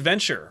actual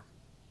adventure.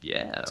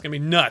 Yeah. It's going to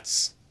be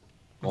nuts.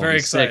 Well, Very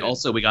sick. excited.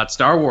 Also, we got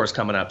Star Wars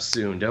coming up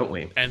soon, don't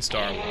we? And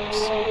Star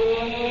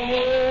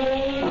Wars.